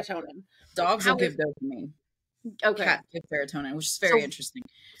 Sorry, serotonin. Yep. Dogs will give dopamine. Okay. Cats give serotonin, which is very interesting.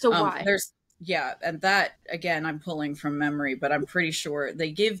 So why? And that, again, I'm pulling from memory, but I'm pretty sure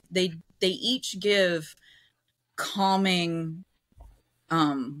they each give calming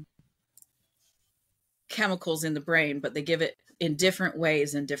chemicals in the brain, but they give it in different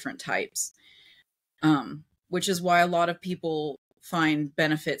ways and different types, which is why a lot of people find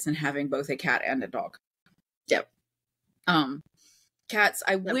benefits in having both a cat and a dog. Yep. Cats,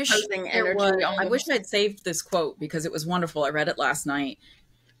 I wish I'd saved this quote because it was wonderful. I read it last night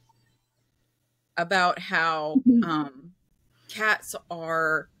about how cats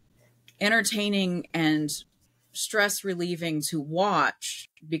are entertaining and stress relieving to watch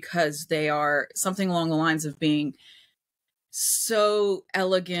because they are something along the lines of being so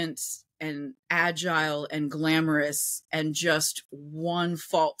elegant and agile and glamorous and just one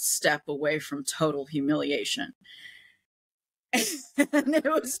false step away from total humiliation. And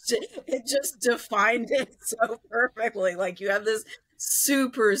it just defined it so perfectly. Like, you have this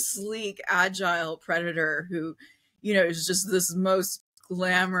super sleek, agile predator who, you know, is just this most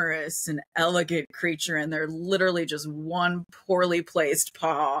glamorous and elegant creature, and they're literally just one poorly placed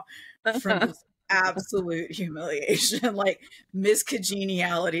paw from just absolute humiliation, like Miss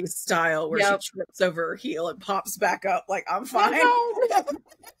Congeniality style, where she trips over her heel and pops back up like, I'm fine.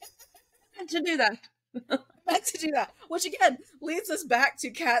 And to do that. Meant to do that, which again leads us back to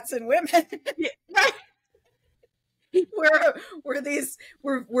cats and women. Right.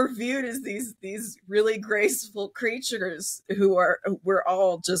 we're viewed as these really graceful creatures who we're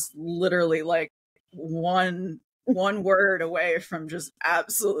all just literally like one word away from just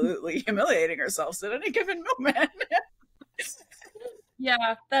absolutely humiliating ourselves at any given moment.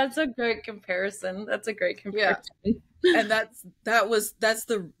 Yeah, that's a great comparison. Yeah. And that was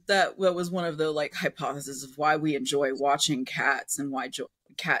one of the like hypotheses of why we enjoy watching cats and why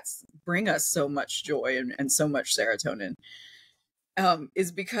cats bring us so much joy and so much serotonin,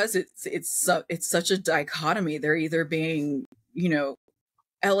 is because it's such a dichotomy. They're either being, you know,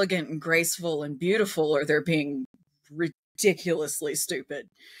 elegant and graceful and beautiful, or they're being ridiculously stupid.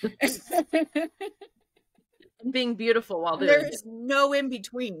 Being beautiful while there is no in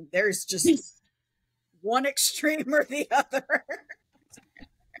between. There's just one extreme or the other.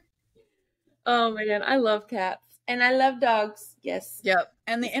 Oh my God, I love cats and I love dogs. Yes. Yep.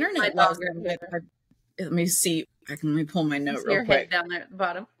 And the internet loves them. Let me see. Let me pull my note real quick. Head down there at the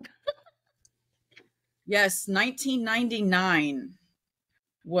bottom. Yes, 1999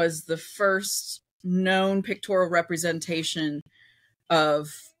 was the first known pictorial representation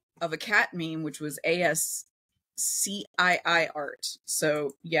of a cat meme, which was ASCII art.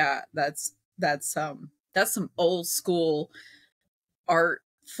 So yeah, that's some old school art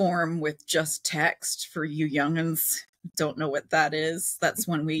form with just text. For you youngins don't know what that is. That's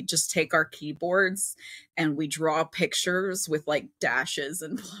when we just take our keyboards and we draw pictures with like dashes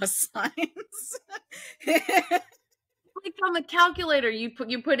and plus signs. Like on the calculator, you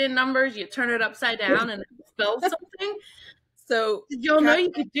put in numbers, you turn it upside down and it spells something. So did y'all know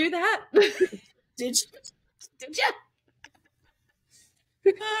you could do that? Did you?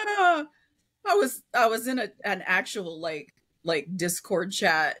 I was in an actual like Discord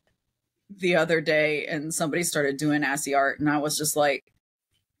chat the other day, and somebody started doing ASCII art, and I was just like,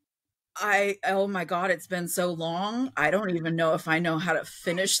 oh my God, it's been so long. I don't even know if I know how to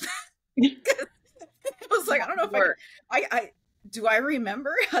finish that. I was like, I don't know if I do I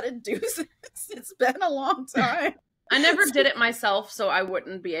remember how to do this? It's been a long time. I never did it myself, so I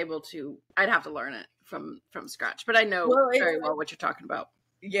wouldn't be able to. I'd have to learn it from scratch, but I know very well what you're talking about.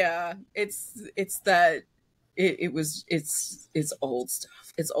 Yeah, it's old stuff.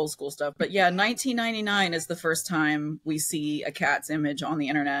 It's old school stuff. But yeah, 1999 is the first time we see a cat's image on the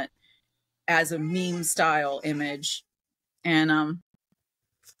internet as a meme style image. And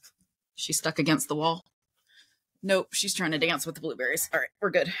she's stuck against the wall. Nope, she's trying to dance with the blueberries. All right, we're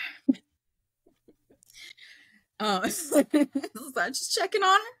good. So I'm just checking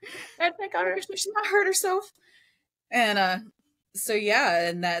on her. I think Make sure she's not hurt herself. And so yeah,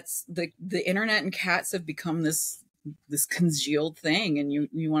 and that's the internet and cats have become this congealed thing. And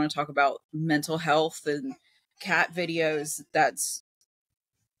you want to talk about mental health and cat videos, that's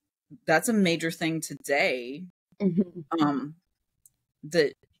a major thing today.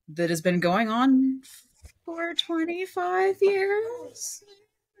 That has been going on for 25 years.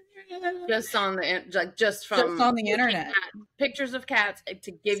 Just on the just on the internet, pictures of cats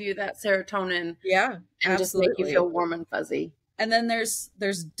to give you that serotonin, yeah, and just make you feel warm and fuzzy. And then there's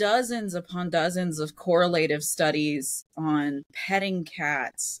dozens upon dozens of correlative studies on petting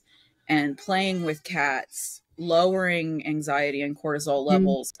cats and playing with cats, lowering anxiety and cortisol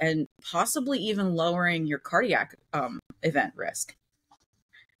levels, and possibly even lowering your cardiac event risk.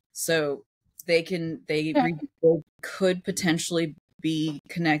 So they could potentially be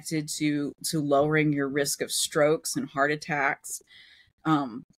connected to lowering your risk of strokes and heart attacks,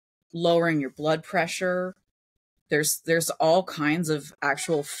 lowering your blood pressure. There's all kinds of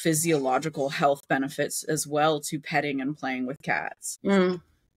actual physiological health benefits as well to petting and playing with cats.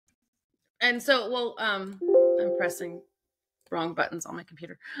 And so, I'm pressing wrong buttons on my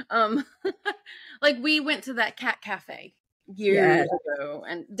computer. Like, we went to that cat cafe years ago,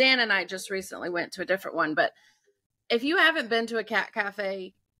 and Dan and I just recently went to a different one. But if you haven't been to a cat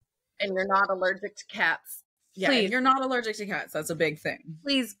cafe and you're not allergic to cats, please, if you're not allergic to cats, that's a big thing.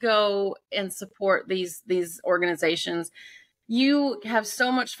 Please go and support these organizations. You have so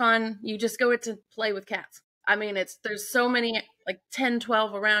much fun. You just go to play with cats. I mean, there's so many, like 10,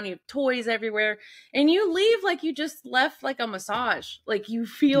 12 around. You have toys everywhere, and you leave like you just left like a massage. Like, you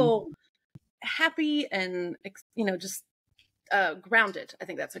feel happy and, just grounded. I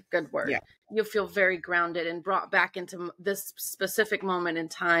think that's a good word. Yeah. You'll feel very grounded and brought back into this specific moment in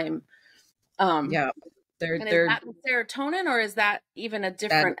time. Yeah. And is that the serotonin, or is that even a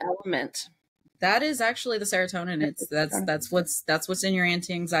different element? That is actually the serotonin. That's what's in your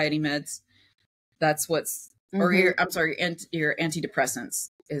anti-anxiety meds. That's what's or your antidepressants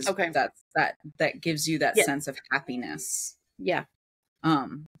is that gives you that sense of happiness. Yeah.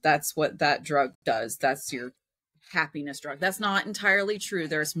 That's what that drug does. That's your happiness drug. That's not entirely true.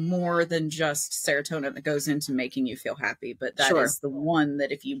 There's more than just serotonin that goes into making you feel happy, but that is the one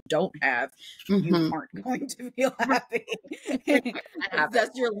that if you don't have, you aren't going to feel happy.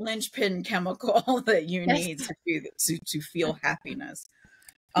 That's your linchpin chemical that you need to feel happiness.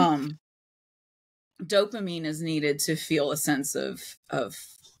 Dopamine is needed to feel a sense of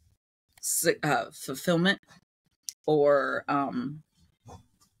fulfillment or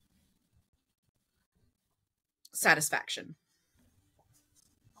satisfaction.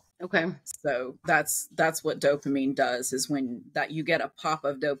 Okay. So that's what dopamine does, is when that you get a pop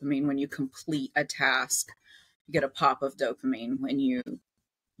of dopamine when you complete a task. You get a pop of dopamine when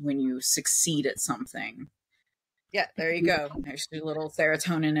you succeed at something. Yeah, there you go. There's your little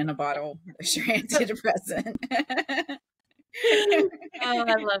serotonin in a bottle. There's your antidepressant. Oh,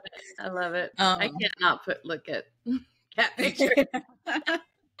 I love it. I love it. I can't not look at cat pictures.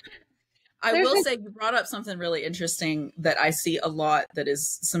 I will say, you brought up something really interesting that I see a lot, that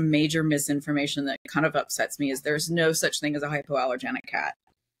is some major misinformation that kind of upsets me, is there's no such thing as a hypoallergenic cat.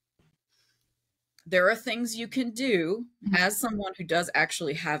 There are things you can do as someone who does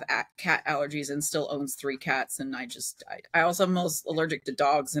actually have cat allergies and still owns 3 cats. And I also am most allergic to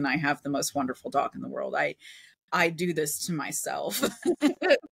dogs, and I have the most wonderful dog in the world. I do this to myself.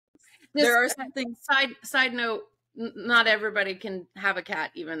 There are some things. Side note, not everybody can have a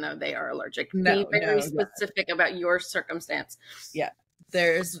cat, even though they are allergic. Be very specific about your circumstance. Yeah.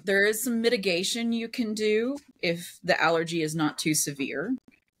 There is some mitigation you can do if the allergy is not too severe.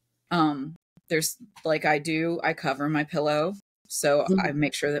 There's, like I cover my pillow, so I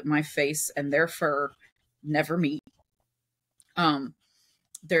make sure that my face and their fur never meet. I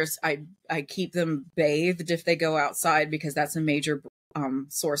keep them bathed if they go outside, because that's a major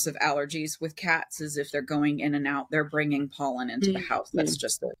source of allergies with cats, is if they're going in and out, they're bringing pollen into the house. That's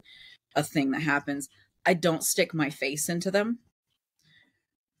just a thing that happens. I don't stick my face into them.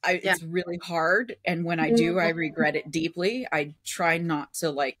 It's really hard, and when I do, I regret it deeply. I try not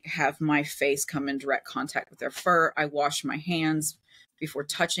to have my face come in direct contact with their fur. I wash my hands before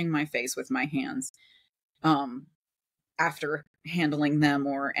touching my face with my hands. After handling them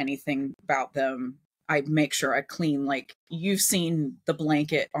or anything about them, I make sure I clean. Like, you've seen the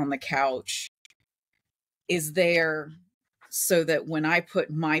blanket on the couch is there so that when I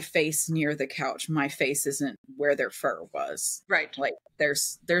put my face near the couch, my face isn't where their fur was. Right. Like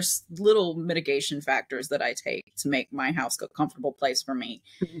there's little mitigation factors that I take to make my house a comfortable place for me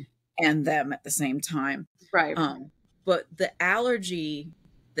and them at the same time. Right. But the allergy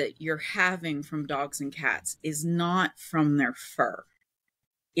that you're having from dogs and cats is not from their fur.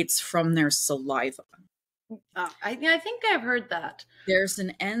 It's from their saliva. I think I've heard that. There's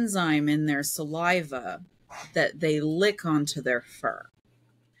an enzyme in their saliva that they lick onto their fur.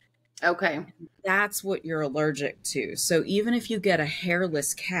 Okay. That's what you're allergic to. So even if you get a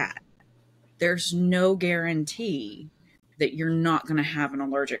hairless cat, there's no guarantee that you're not going to have an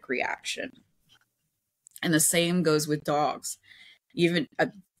allergic reaction. And the same goes with dogs. Even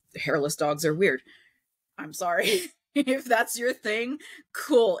hairless dogs are weird. I'm sorry. If that's your thing,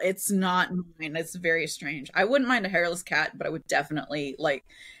 cool. It's not mine. It's very strange. I wouldn't mind a hairless cat, but I would definitely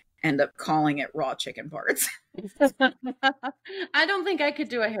end up calling it raw chicken parts. I don't think I could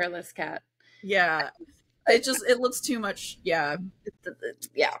do a hairless cat. Yeah. It looks too much. Yeah.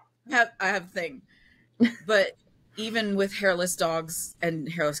 Yeah. I have a thing. But even with hairless dogs and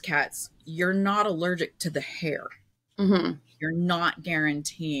hairless cats, you're not allergic to the hair. Mm-hmm. You're not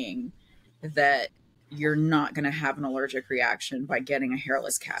guaranteeing that you're not going to have an allergic reaction by getting a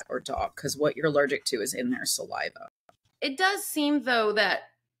hairless cat or dog, because what you're allergic to is in their saliva. It does seem, though, that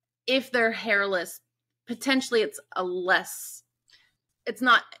if they're hairless, potentially it's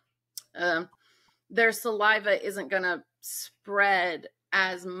not, their saliva isn't going to spread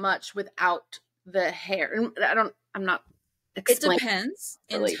as much without the hair. And I'm not explaining. It depends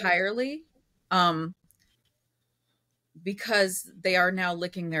entirely. Because they are now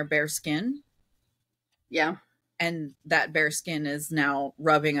licking their bare skin. Yeah. And that bare skin is now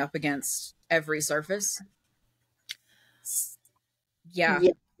rubbing up against every surface. Yeah.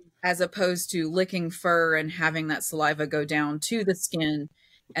 As opposed to licking fur and having that saliva go down to the skin,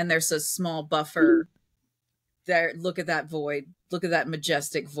 and there's a small buffer there. Look at that void. Look at that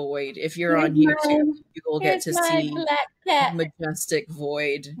majestic void. If you're on YouTube, you will get to see the majestic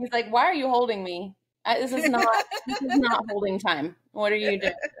void. He's like, "Why are you holding me? This is not holding time. What are you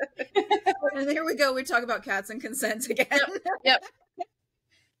doing?" And here we go. We talk about cats and consent again. Yep.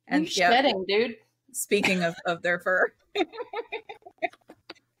 And you're shedding, dude. Speaking of their fur.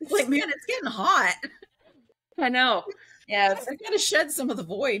 It's like, man, it's getting hot. I know. Yeah. I gotta shed some of the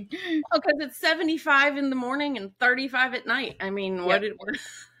void. Because it's 75 in the morning and 35 at night. I mean,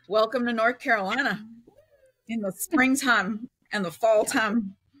 welcome to North Carolina. In the springtime and the fall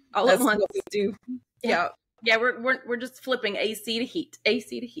time. All at once. What we do. Yeah. Yeah, we're just flipping AC to heat.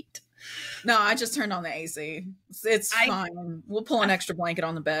 AC to heat. No, I just turned on the AC. It's fine. We'll pull an extra blanket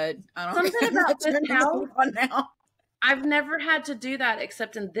on the bed. I don't something about this house on now. I've never had to do that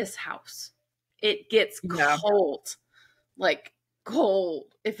except in this house. It gets cold. Like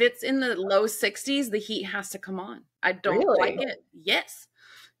cold. If it's in the low 60s, the heat has to come on. I don't like it. Yes.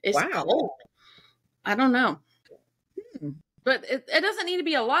 It's cold. I don't know. But it doesn't need to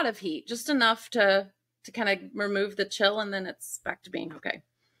be a lot of heat, just enough to kind of remove the chill, and then it's back to being okay.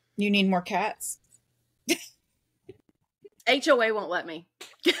 You need more cats? HOA won't let me.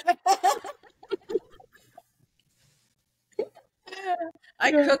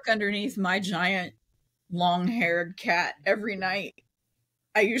 I cook underneath my giant long-haired cat every night.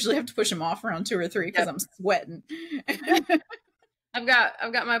 I usually have to push him off around 2 or 3 because I'm sweating. I've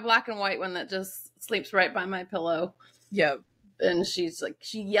got my black and white one that just sleeps right by my pillow. Yep. And she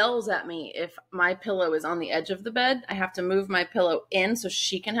yells at me if my pillow is on the edge of the bed. I have to move my pillow in so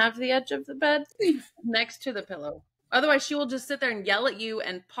she can have the edge of the bed next to the pillow. Otherwise, she will just sit there and yell at you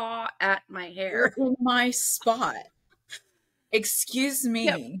and paw at my hair. You're in my spot. Excuse me.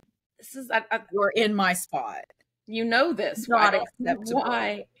 Yep. This is you're in my spot. You know this. Not acceptable.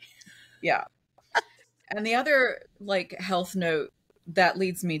 Why? Yeah. And the other health note that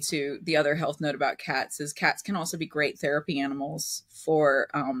leads me to the other health note about cats is cats can also be great therapy animals for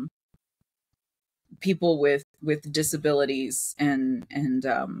people with disabilities and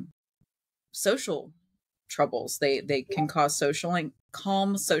social troubles. They can cause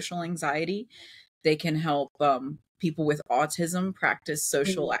calm social anxiety. They can help people with autism practice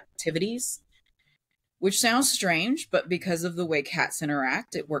social activities, which sounds strange, but because of the way cats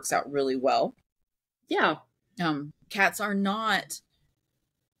interact, it works out really well. Yeah. Cats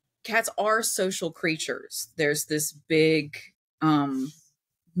are social creatures. There's this big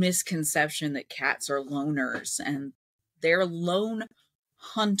misconception that cats are loners, and they're lone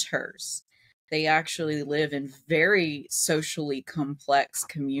hunters. They actually live in very socially complex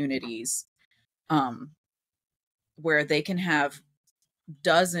communities where they can have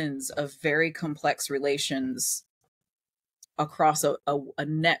dozens of very complex relations across a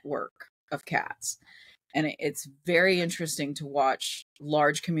network of cats. And it's very interesting to watch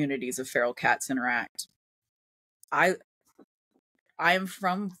large communities of feral cats interact. I am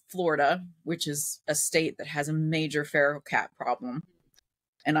from Florida, which is a state that has a major feral cat problem.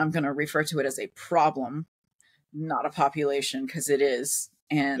 And I'm going to refer to it as a problem, not a population, because it is.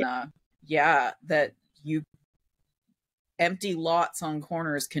 And that you empty lots on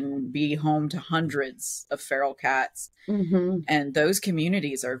corners can be home to hundreds of feral cats. Mm-hmm. And those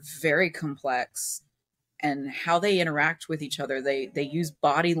communities are very complex. And how they interact with each other, they use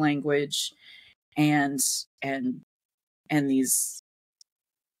body language and these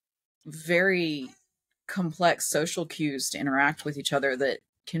very complex social cues to interact with each other that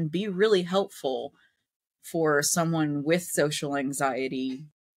can be really helpful for someone with social anxiety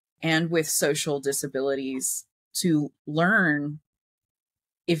and with social disabilities to learn.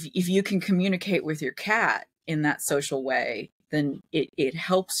 If you can communicate with your cat in that social way, then it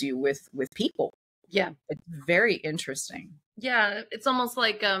helps you with people. Yeah. It's very interesting. Yeah. It's almost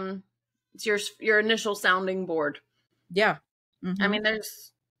like, it's your initial sounding board. Yeah. Mm-hmm. I mean,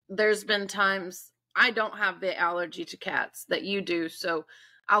 there's been times I don't have the allergy to cats that you do. So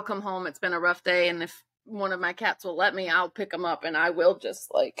I'll come home. It's been a rough day. And if one of my cats will let me, I'll pick them up and I will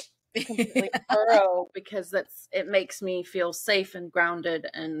just like completely burrow, because it makes me feel safe and grounded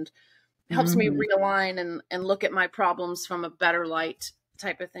and helps me realign and look at my problems from a better light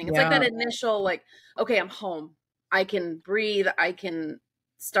type of thing. It's like that initial, like, okay, I'm home. I can breathe. I can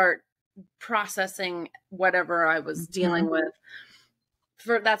start processing whatever I was dealing with.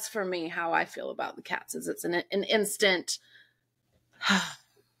 That's for me how I feel about the cats. Is it's an instant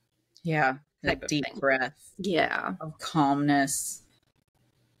a deep breath of calmness.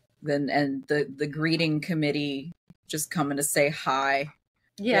 Then and the greeting committee just coming to say hi.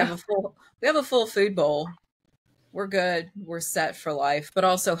 We have a full food bowl. We're good. We're set for life. But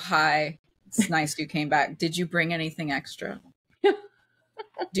also, hi. It's nice you came back. Did you bring anything extra?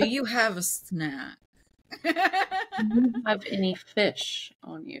 Do you have a snack? Do you have any fish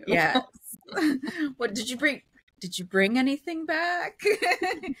on you? Yes. What did you bring? Did you bring anything back?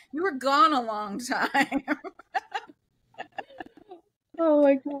 You were gone a long time. Oh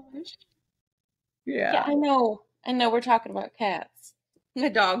my gosh. Yeah. I know. We're talking about cats. My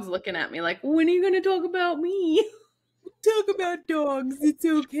dog's looking at me like, when are you going to talk about me? Talk about dogs. It's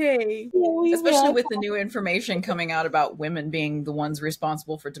okay. Yeah, especially with the new information coming out about women being the ones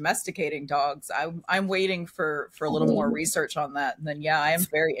responsible for domesticating dogs. I'm waiting for a little more research on that. And then, I am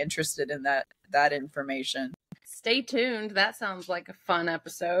very interested in that information. Stay tuned. That sounds like a fun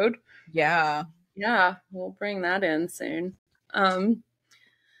episode. Yeah. Yeah, we'll bring that in soon.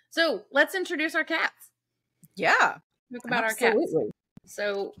 So let's introduce our cats. Yeah. Talk about our cats.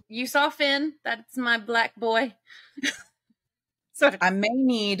 So you saw Finn. That's my black boy. So I may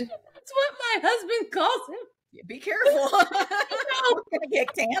need. That's what my husband calls him. Yeah, be careful. I'm gonna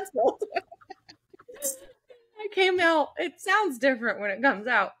get canceled. I came out. It sounds different when it comes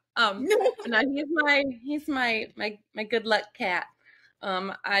out. No, he's my good luck cat.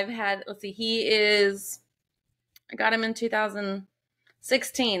 I've had. Let's see. I got him in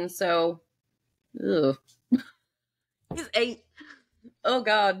 2016. So, he's 8. Oh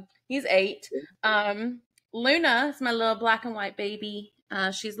God, he's 8. Luna is my little black and white baby.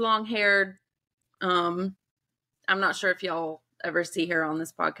 She's long haired. I'm not sure if y'all ever see her on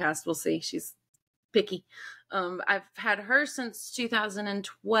this podcast. We'll see. She's picky. I've had her since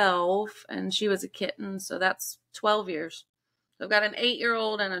 2012 and she was a kitten. So that's 12 years. So I've got an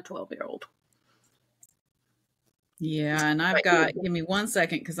 8-year-old and a 12-year-old. Yeah. And give me 1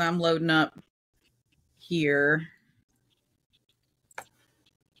 second because I'm loading up here.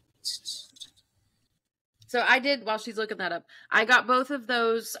 So I did, while she's looking that up, I got both of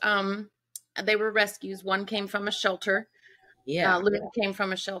those. They were rescues. One came from a shelter. Yeah. Luna came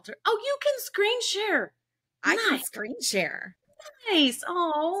from a shelter. Oh, you can screen share. I can screen share. Nice.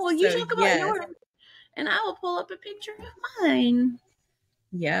 Oh, well, you talk about yours. And I will pull up a picture of mine.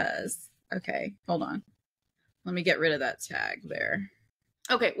 Yes. Okay. Hold on. Let me get rid of that tag there.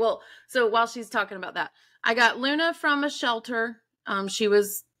 Okay. Well, so while she's talking about that, I got Luna from a shelter. She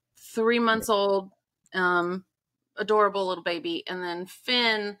was 3 months old. Adorable little baby. And then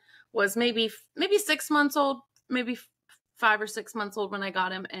Finn was maybe 6 months old, maybe 5 or 6 months old when I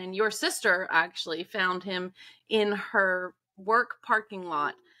got him. And your sister actually found him in her work parking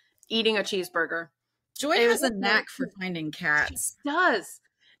lot eating a cheeseburger. Joy has a knack for finding cats. She does.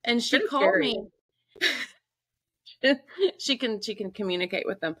 And she called me. she can communicate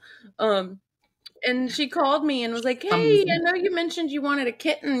with them. And she called me and was like, hey, I know you mentioned you wanted a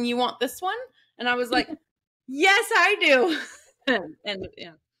kitten. You want this one? And I was like, Yes, I do. And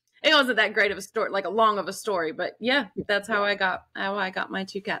yeah, it wasn't that great of a story, like a long of a story, but yeah, that's how I got my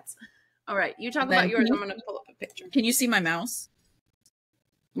two cats. All right, you talk about yours. I'm going to pull up a picture. Can you see my mouse?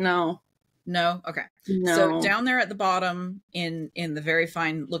 No. No? Okay. So No. down there at the bottom in the very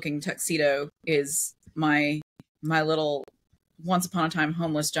fine looking tuxedo is my little once upon a time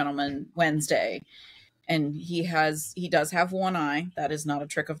homeless gentleman, Wednesday. And he does have one eye. That is not a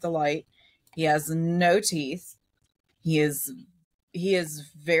trick of the light. He has no teeth. He is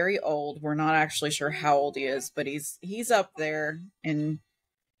very old. We're not actually sure how old he is, but he's up there, and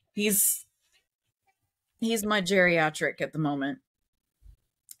he's my geriatric at the moment.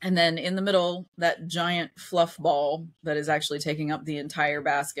 And then in the middle, that giant fluff ball that is actually taking up the entire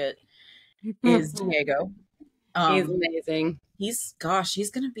basket is Diego. He's amazing. He's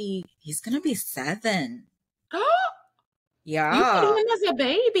gonna be 7. Yeah. You put him as a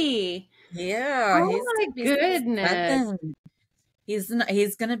baby. Yeah. Oh my goodness. 7.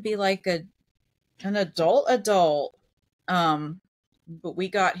 He's gonna be like an adult. But we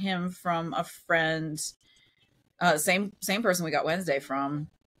got him from a friend, same person we got Wednesday from.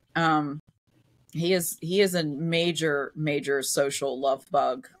 He is a major social love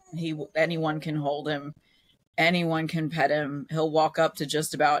bug. Anyone can hold him, anyone can pet him. He'll walk up to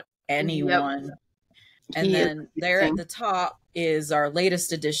just about anyone. Yep. And then there at the top is our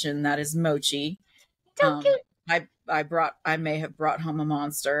latest addition. That is Mochi. I may have brought home a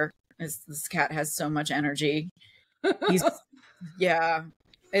monster. This cat has so much energy. Yeah,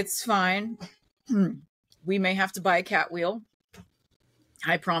 it's fine. We may have to buy a cat wheel.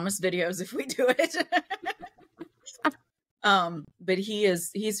 I promise videos if we do it. But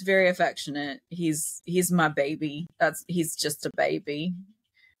he's very affectionate. He's my baby. He's just a baby.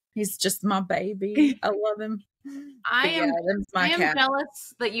 He's just my baby. I love him. I am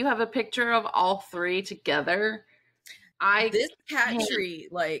jealous that you have a picture of all 3 together. This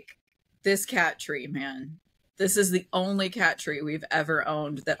cat tree, man. This is the only cat tree we've ever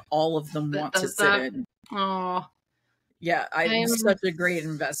owned that all of them want to sit in. Oh, yeah, I'm such a great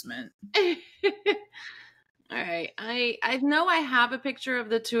investment. All right, I know I have a picture of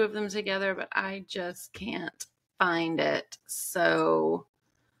the 2 of them together, but I just can't find it. So,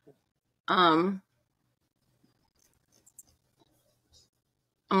 I'm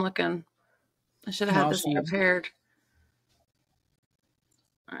looking. I should have had this prepared.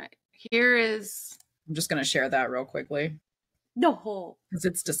 All right, here is. I'm just going to share that real quickly. No, because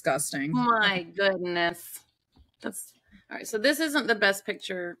it's disgusting. My goodness. That's all right. So this isn't the best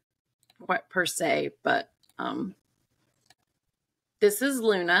picture per se, but this is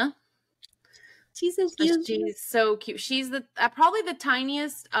Luna. She's so cute. She's so cute. She's probably the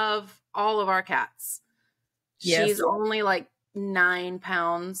tiniest of all of our cats. Yes. She's only like 9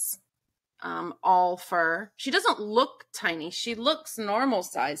 pounds. All fur. She doesn't look tiny. She looks normal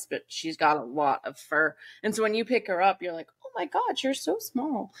size, but she's got a lot of fur. And so when you pick her up, you're like, oh my God, you're so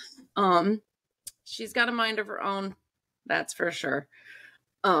small. She's got a mind of her own. That's for sure.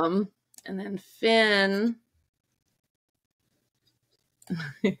 And then Finn.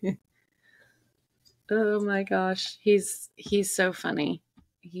 Oh my gosh. He's so funny.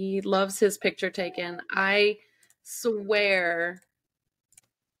 He loves his picture taken. I swear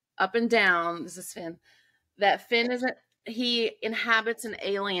up and down, this is Finn, that Finn he inhabits an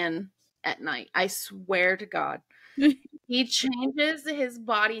alien at night. I swear to God. He changes his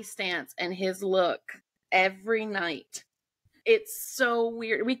body stance and his look every night. It's so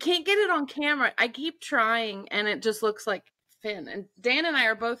weird. We can't get it on camera. I keep trying and it just looks like Finn. And Dan and I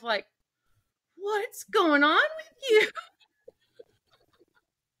are both like, what's going on with you?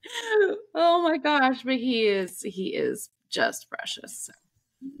 Oh my gosh, but he is just precious. So.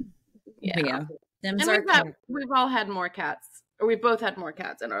 Yeah. And we've all had more cats, or we've both had more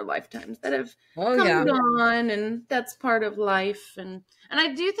cats in our lifetimes that have come and gone, and that's part of life. And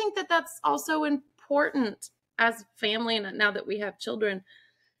I do think that that's also important as family. And now that we have children,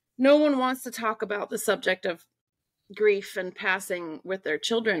 no one wants to talk about the subject of grief and passing with their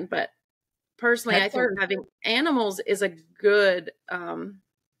children. But personally, I think having animals is a good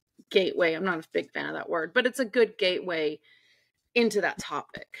gateway. I'm not a big fan of that word, but it's a good gateway into that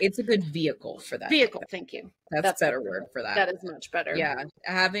topic. It's a good vehicle for that. Thank you. That's a better word for that. That is much better. Yeah.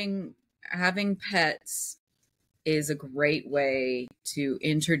 Having pets is a great way to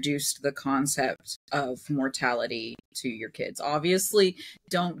introduce the concept of mortality to your kids. Obviously,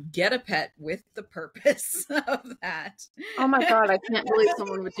 don't get a pet with the purpose of that. Oh my God, I can't believe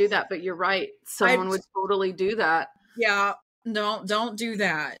someone would do that, but you're right. Someone would totally do that. Yeah. don't do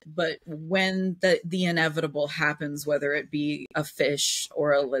that. But when the inevitable happens, whether it be a fish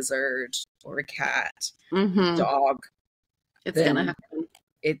or a lizard or a cat, dog, It's gonna then happen.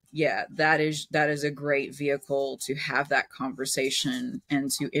 that is a great vehicle to have that conversation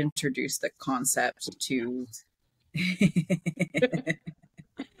and to introduce the concept to if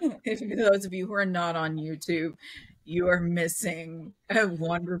those of you who are not on YouTube, you are missing a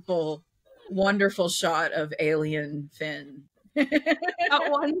wonderful shot of alien Finn.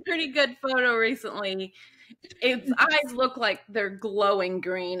 Got one pretty good photo recently. Its eyes look like they're glowing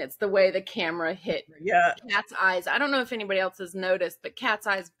green. It's the way the camera hit Cat's eyes. I don't know if anybody else has noticed, but Cat's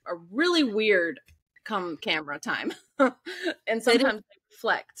eyes are really weird come camera time. And sometimes they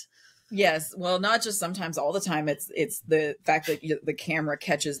reflect. Yes, well, not just sometimes, all the time. It's the fact that the camera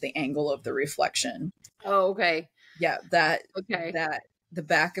catches the angle of the reflection. Oh, okay. Yeah, that the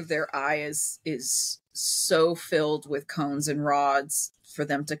back of their eye is so filled with cones and rods for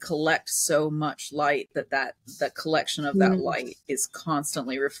them to collect so much light that the collection of that light is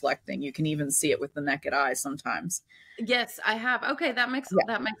constantly reflecting. You can even see it with the naked eye sometimes. Yes, I have. Okay, that makes a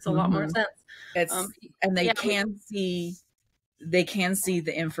lot more sense. It's and they can see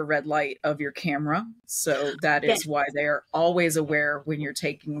the infrared light of your camera. So that is why they're always aware when you're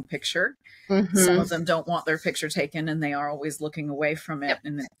taking a picture. Some of them don't want their picture taken and they are always looking away from it,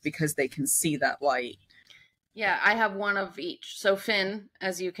 and because they can see that light. Yeah, I have one of each. So Finn,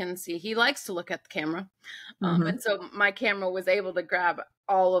 as you can see, he likes to look at the camera. And so my camera was able to grab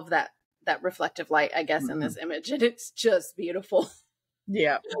all of that reflective light, I guess, in this image. And it's just beautiful.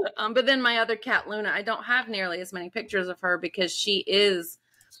 Yeah. But then my other cat, Luna, I don't have nearly as many pictures of her because she is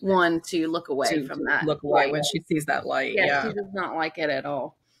one to look away from that. Look away when she sees that light. Yeah. She does not like it at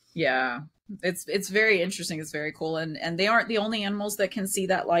all. Yeah. It's very interesting. It's very cool. And they aren't the only animals that can see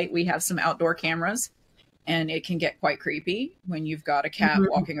that light. We have some outdoor cameras, and it can get quite creepy when you've got a cat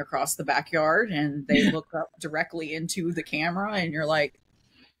walking across the backyard and they look up directly into the camera and you're like,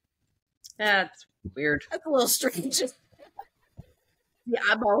 that's weird. That's a little strange. The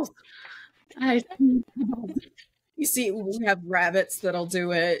eyeballs. You see, we have rabbits that'll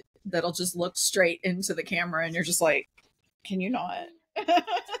do it, that'll just look straight into the camera, and you're just like, can you not?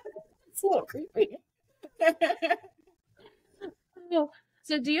 It's a little creepy.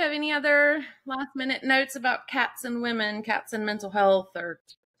 So do you have any other last minute notes about cats and women, cats and mental health, or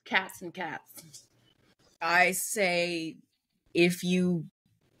cats and cats? I say if you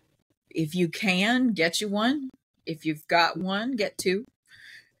can, get you one. If you've got one, get two.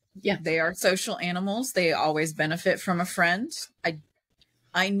 Yeah, they are social animals. They always benefit from a friend.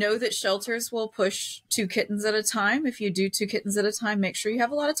 I know that shelters will push 2 kittens at a time. If you do 2 kittens at a time, make sure you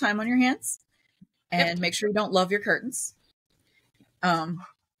have a lot of time on your hands, and make sure you don't love your curtains.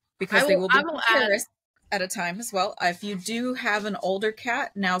 Because they will be at a time as well. If you do have an older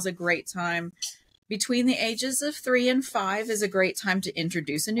cat, now's a great time. Between the ages of 3 and 5 is a great time to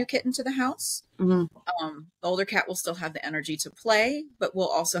introduce a new kitten to the house. The older cat will still have the energy to play, but will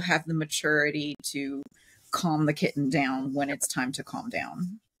also have the maturity to calm the kitten down when it's time to calm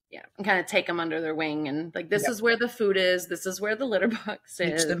down. Yeah, and kind of take them under their wing and like, this is where the food is. This is where the litter box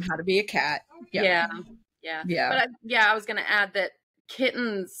is. Teach them how to be a cat. Yeah. But I was going to add that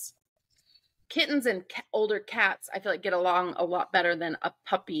kittens and older cats, I feel like, get along a lot better than a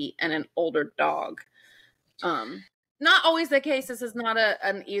puppy and an older dog. Not always the case. This is not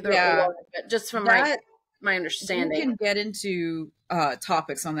an either or, but just from my understanding. You can get into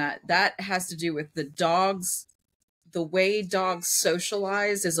topics on that. That has to do with the dogs. The way dogs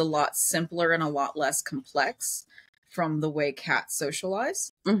socialize is a lot simpler and a lot less complex from the way cats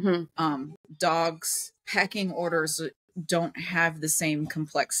socialize. Dogs' pecking orders don't have the same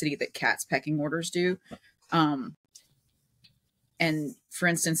complexity that cats' pecking orders do. And for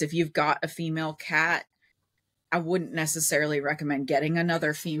instance, if you've got a female cat, I wouldn't necessarily recommend getting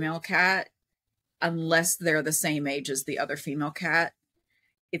another female cat unless they're the same age as the other female cat.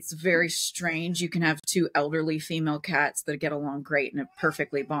 It's very strange. You can have 2 elderly female cats that get along great and are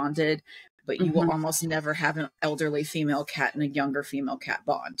perfectly bonded, but you will almost never have an elderly female cat and a younger female cat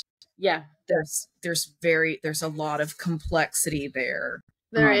bond. Yeah. There's a lot of complexity there.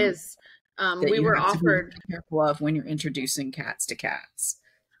 There is. We were offered, to be careful of when you're introducing cats to cats.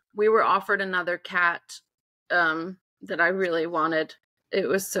 We were offered another cat that I really wanted. It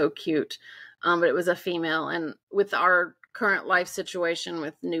was so cute. But it was a female, and with our current life situation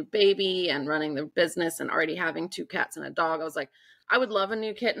with new baby and running the business and already having 2 cats and a dog, I was like, I would love a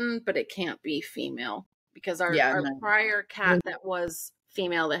new kitten, but it can't be female because our prior cat that was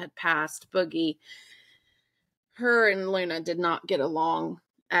female that had passed, Boogie, her and Luna did not get along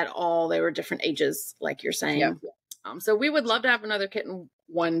at all. They were different ages, like you're saying. So we would love to have another kitten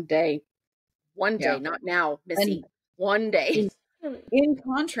one day. One day, Yeah. not now, Missy. One day. In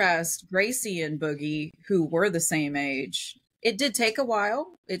contrast, Gracie and Boogie, who were the same age, it did take a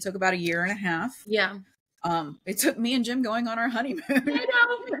while. It took about 1.5 years. Yeah. It took me and Jim going on our honeymoon. I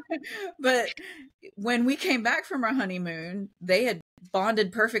know. But when we came back from our honeymoon, they had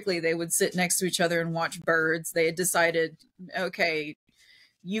bonded perfectly. They would sit next to each other and watch birds. They had decided, okay,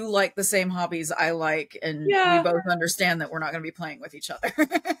 you like the same hobbies I like, and we both understand that we're not going to be playing with each other.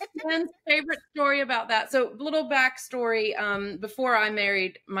 Ben's favorite story about that. So, little backstory. Before I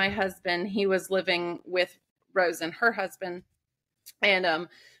married my husband, he was living with Rose and her husband. And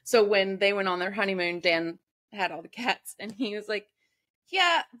so when they went on their honeymoon, Dan had all the cats, and he was like,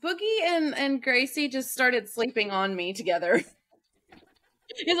 yeah, Boogie and Gracie just started sleeping on me together.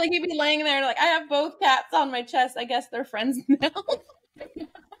 He's like, he'd be laying there like, I have both cats on my chest. I guess they're friends now.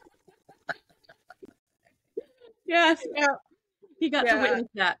 Yes. Yeah. He got to witness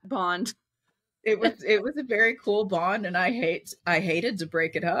that bond. It was a very cool bond, and I hated to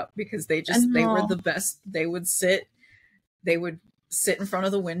break it up because they were the best. They would sit in front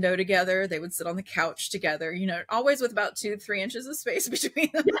of the window together. They would sit on the couch together, always with about 2-3 inches of space between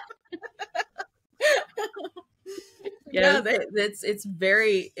them. Yeah, it's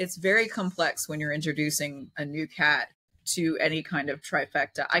very complex when you're introducing a new cat to any kind of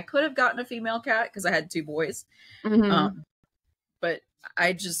trifecta. I could have gotten a female cat because I had 2 boys. Mm-hmm. But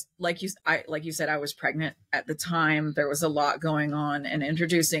I just, like you said, I was pregnant at the time. There was a lot going on, and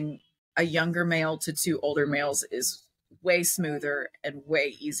introducing a younger male to 2 older males is way smoother and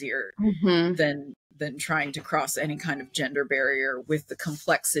way easier than trying to cross any kind of gender barrier with the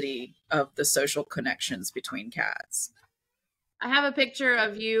complexity of the social connections between cats. I have a picture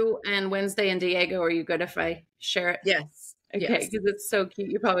of you and Wednesday and Diego. Are you good if I share it? Yes. Okay, because it's so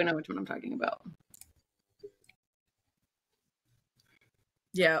cute. You probably know which one I'm talking about.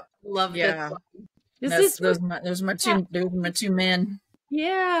 Yeah. Love this. Those are my 2 men.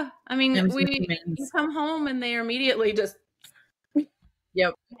 Yeah. I mean, you come home and they are immediately just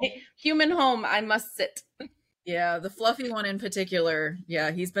human home, I must sit. Yeah, the fluffy one in particular.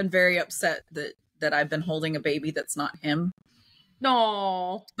 Yeah, he's been very upset that I've been holding a baby that's not him.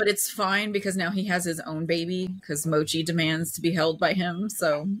 No. But it's fine because now he has his own baby because Mochi demands to be held by him.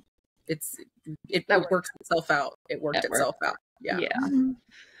 So it works itself out. It worked itself out. Yeah. Yeah.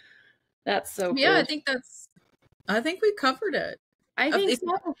 That's so cool. Yeah, I think we covered it. I think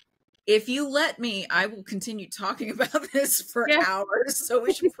so. If you let me, I will continue talking about this for hours. So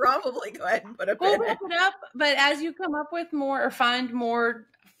we should probably go ahead and put a pin in. We'll wrap it up. But as you come up with more or find more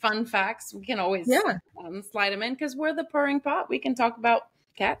fun facts, we can always slide them in because we're the Purring Pot. We can talk about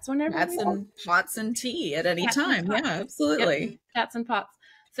cats whenever cats we want. Pots and tea at any time. Yeah, absolutely. Yep. Cats and pots.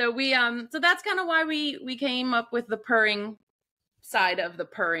 So so that's kind of why we came up with the purring side of the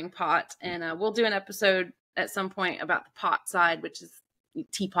Purring Pot, and we'll do an episode at some point about the pot side, which is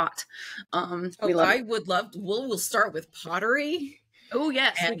teapot. I would love to. We'll start with pottery. Oh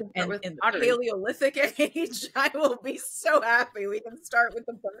yes, and, we can start with in the pottery. Paleolithic age. I will be so happy. We can start with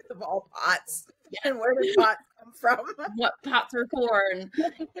the birth of all pots and where did pots come from? What pots are for, and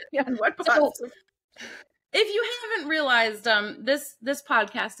what pots. If you haven't realized, this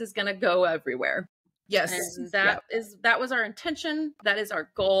podcast is going to go everywhere. Yes, and that was our intention. That is our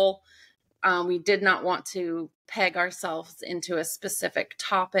goal. We did not want to peg ourselves into a specific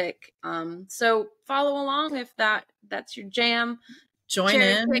topic. So follow along if that's your jam. Join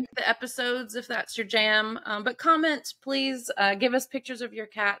in. Pick the episodes if that's your jam. But comment, please. Give us pictures of your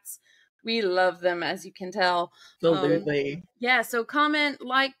cats. We love them, as you can tell. Absolutely. So comment,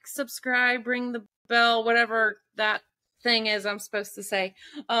 like, subscribe, ring the bell, whatever that thing is I'm supposed to say.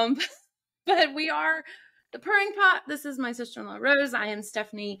 But we are the Purring Pot. This is my sister-in-law, Rose. I am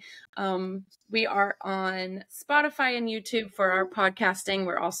Stephanie. We are on Spotify and YouTube for our podcasting.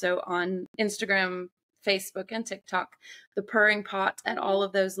 We're also on Instagram, Facebook, and TikTok, the Purring Pot at all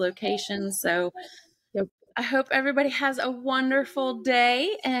of those locations. So I hope everybody has a wonderful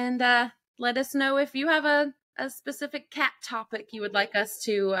day, and let us know if you have a specific cat topic you would like us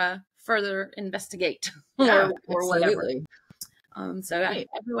to further investigate or whatever. So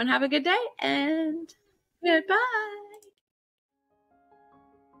everyone have a good day and goodbye.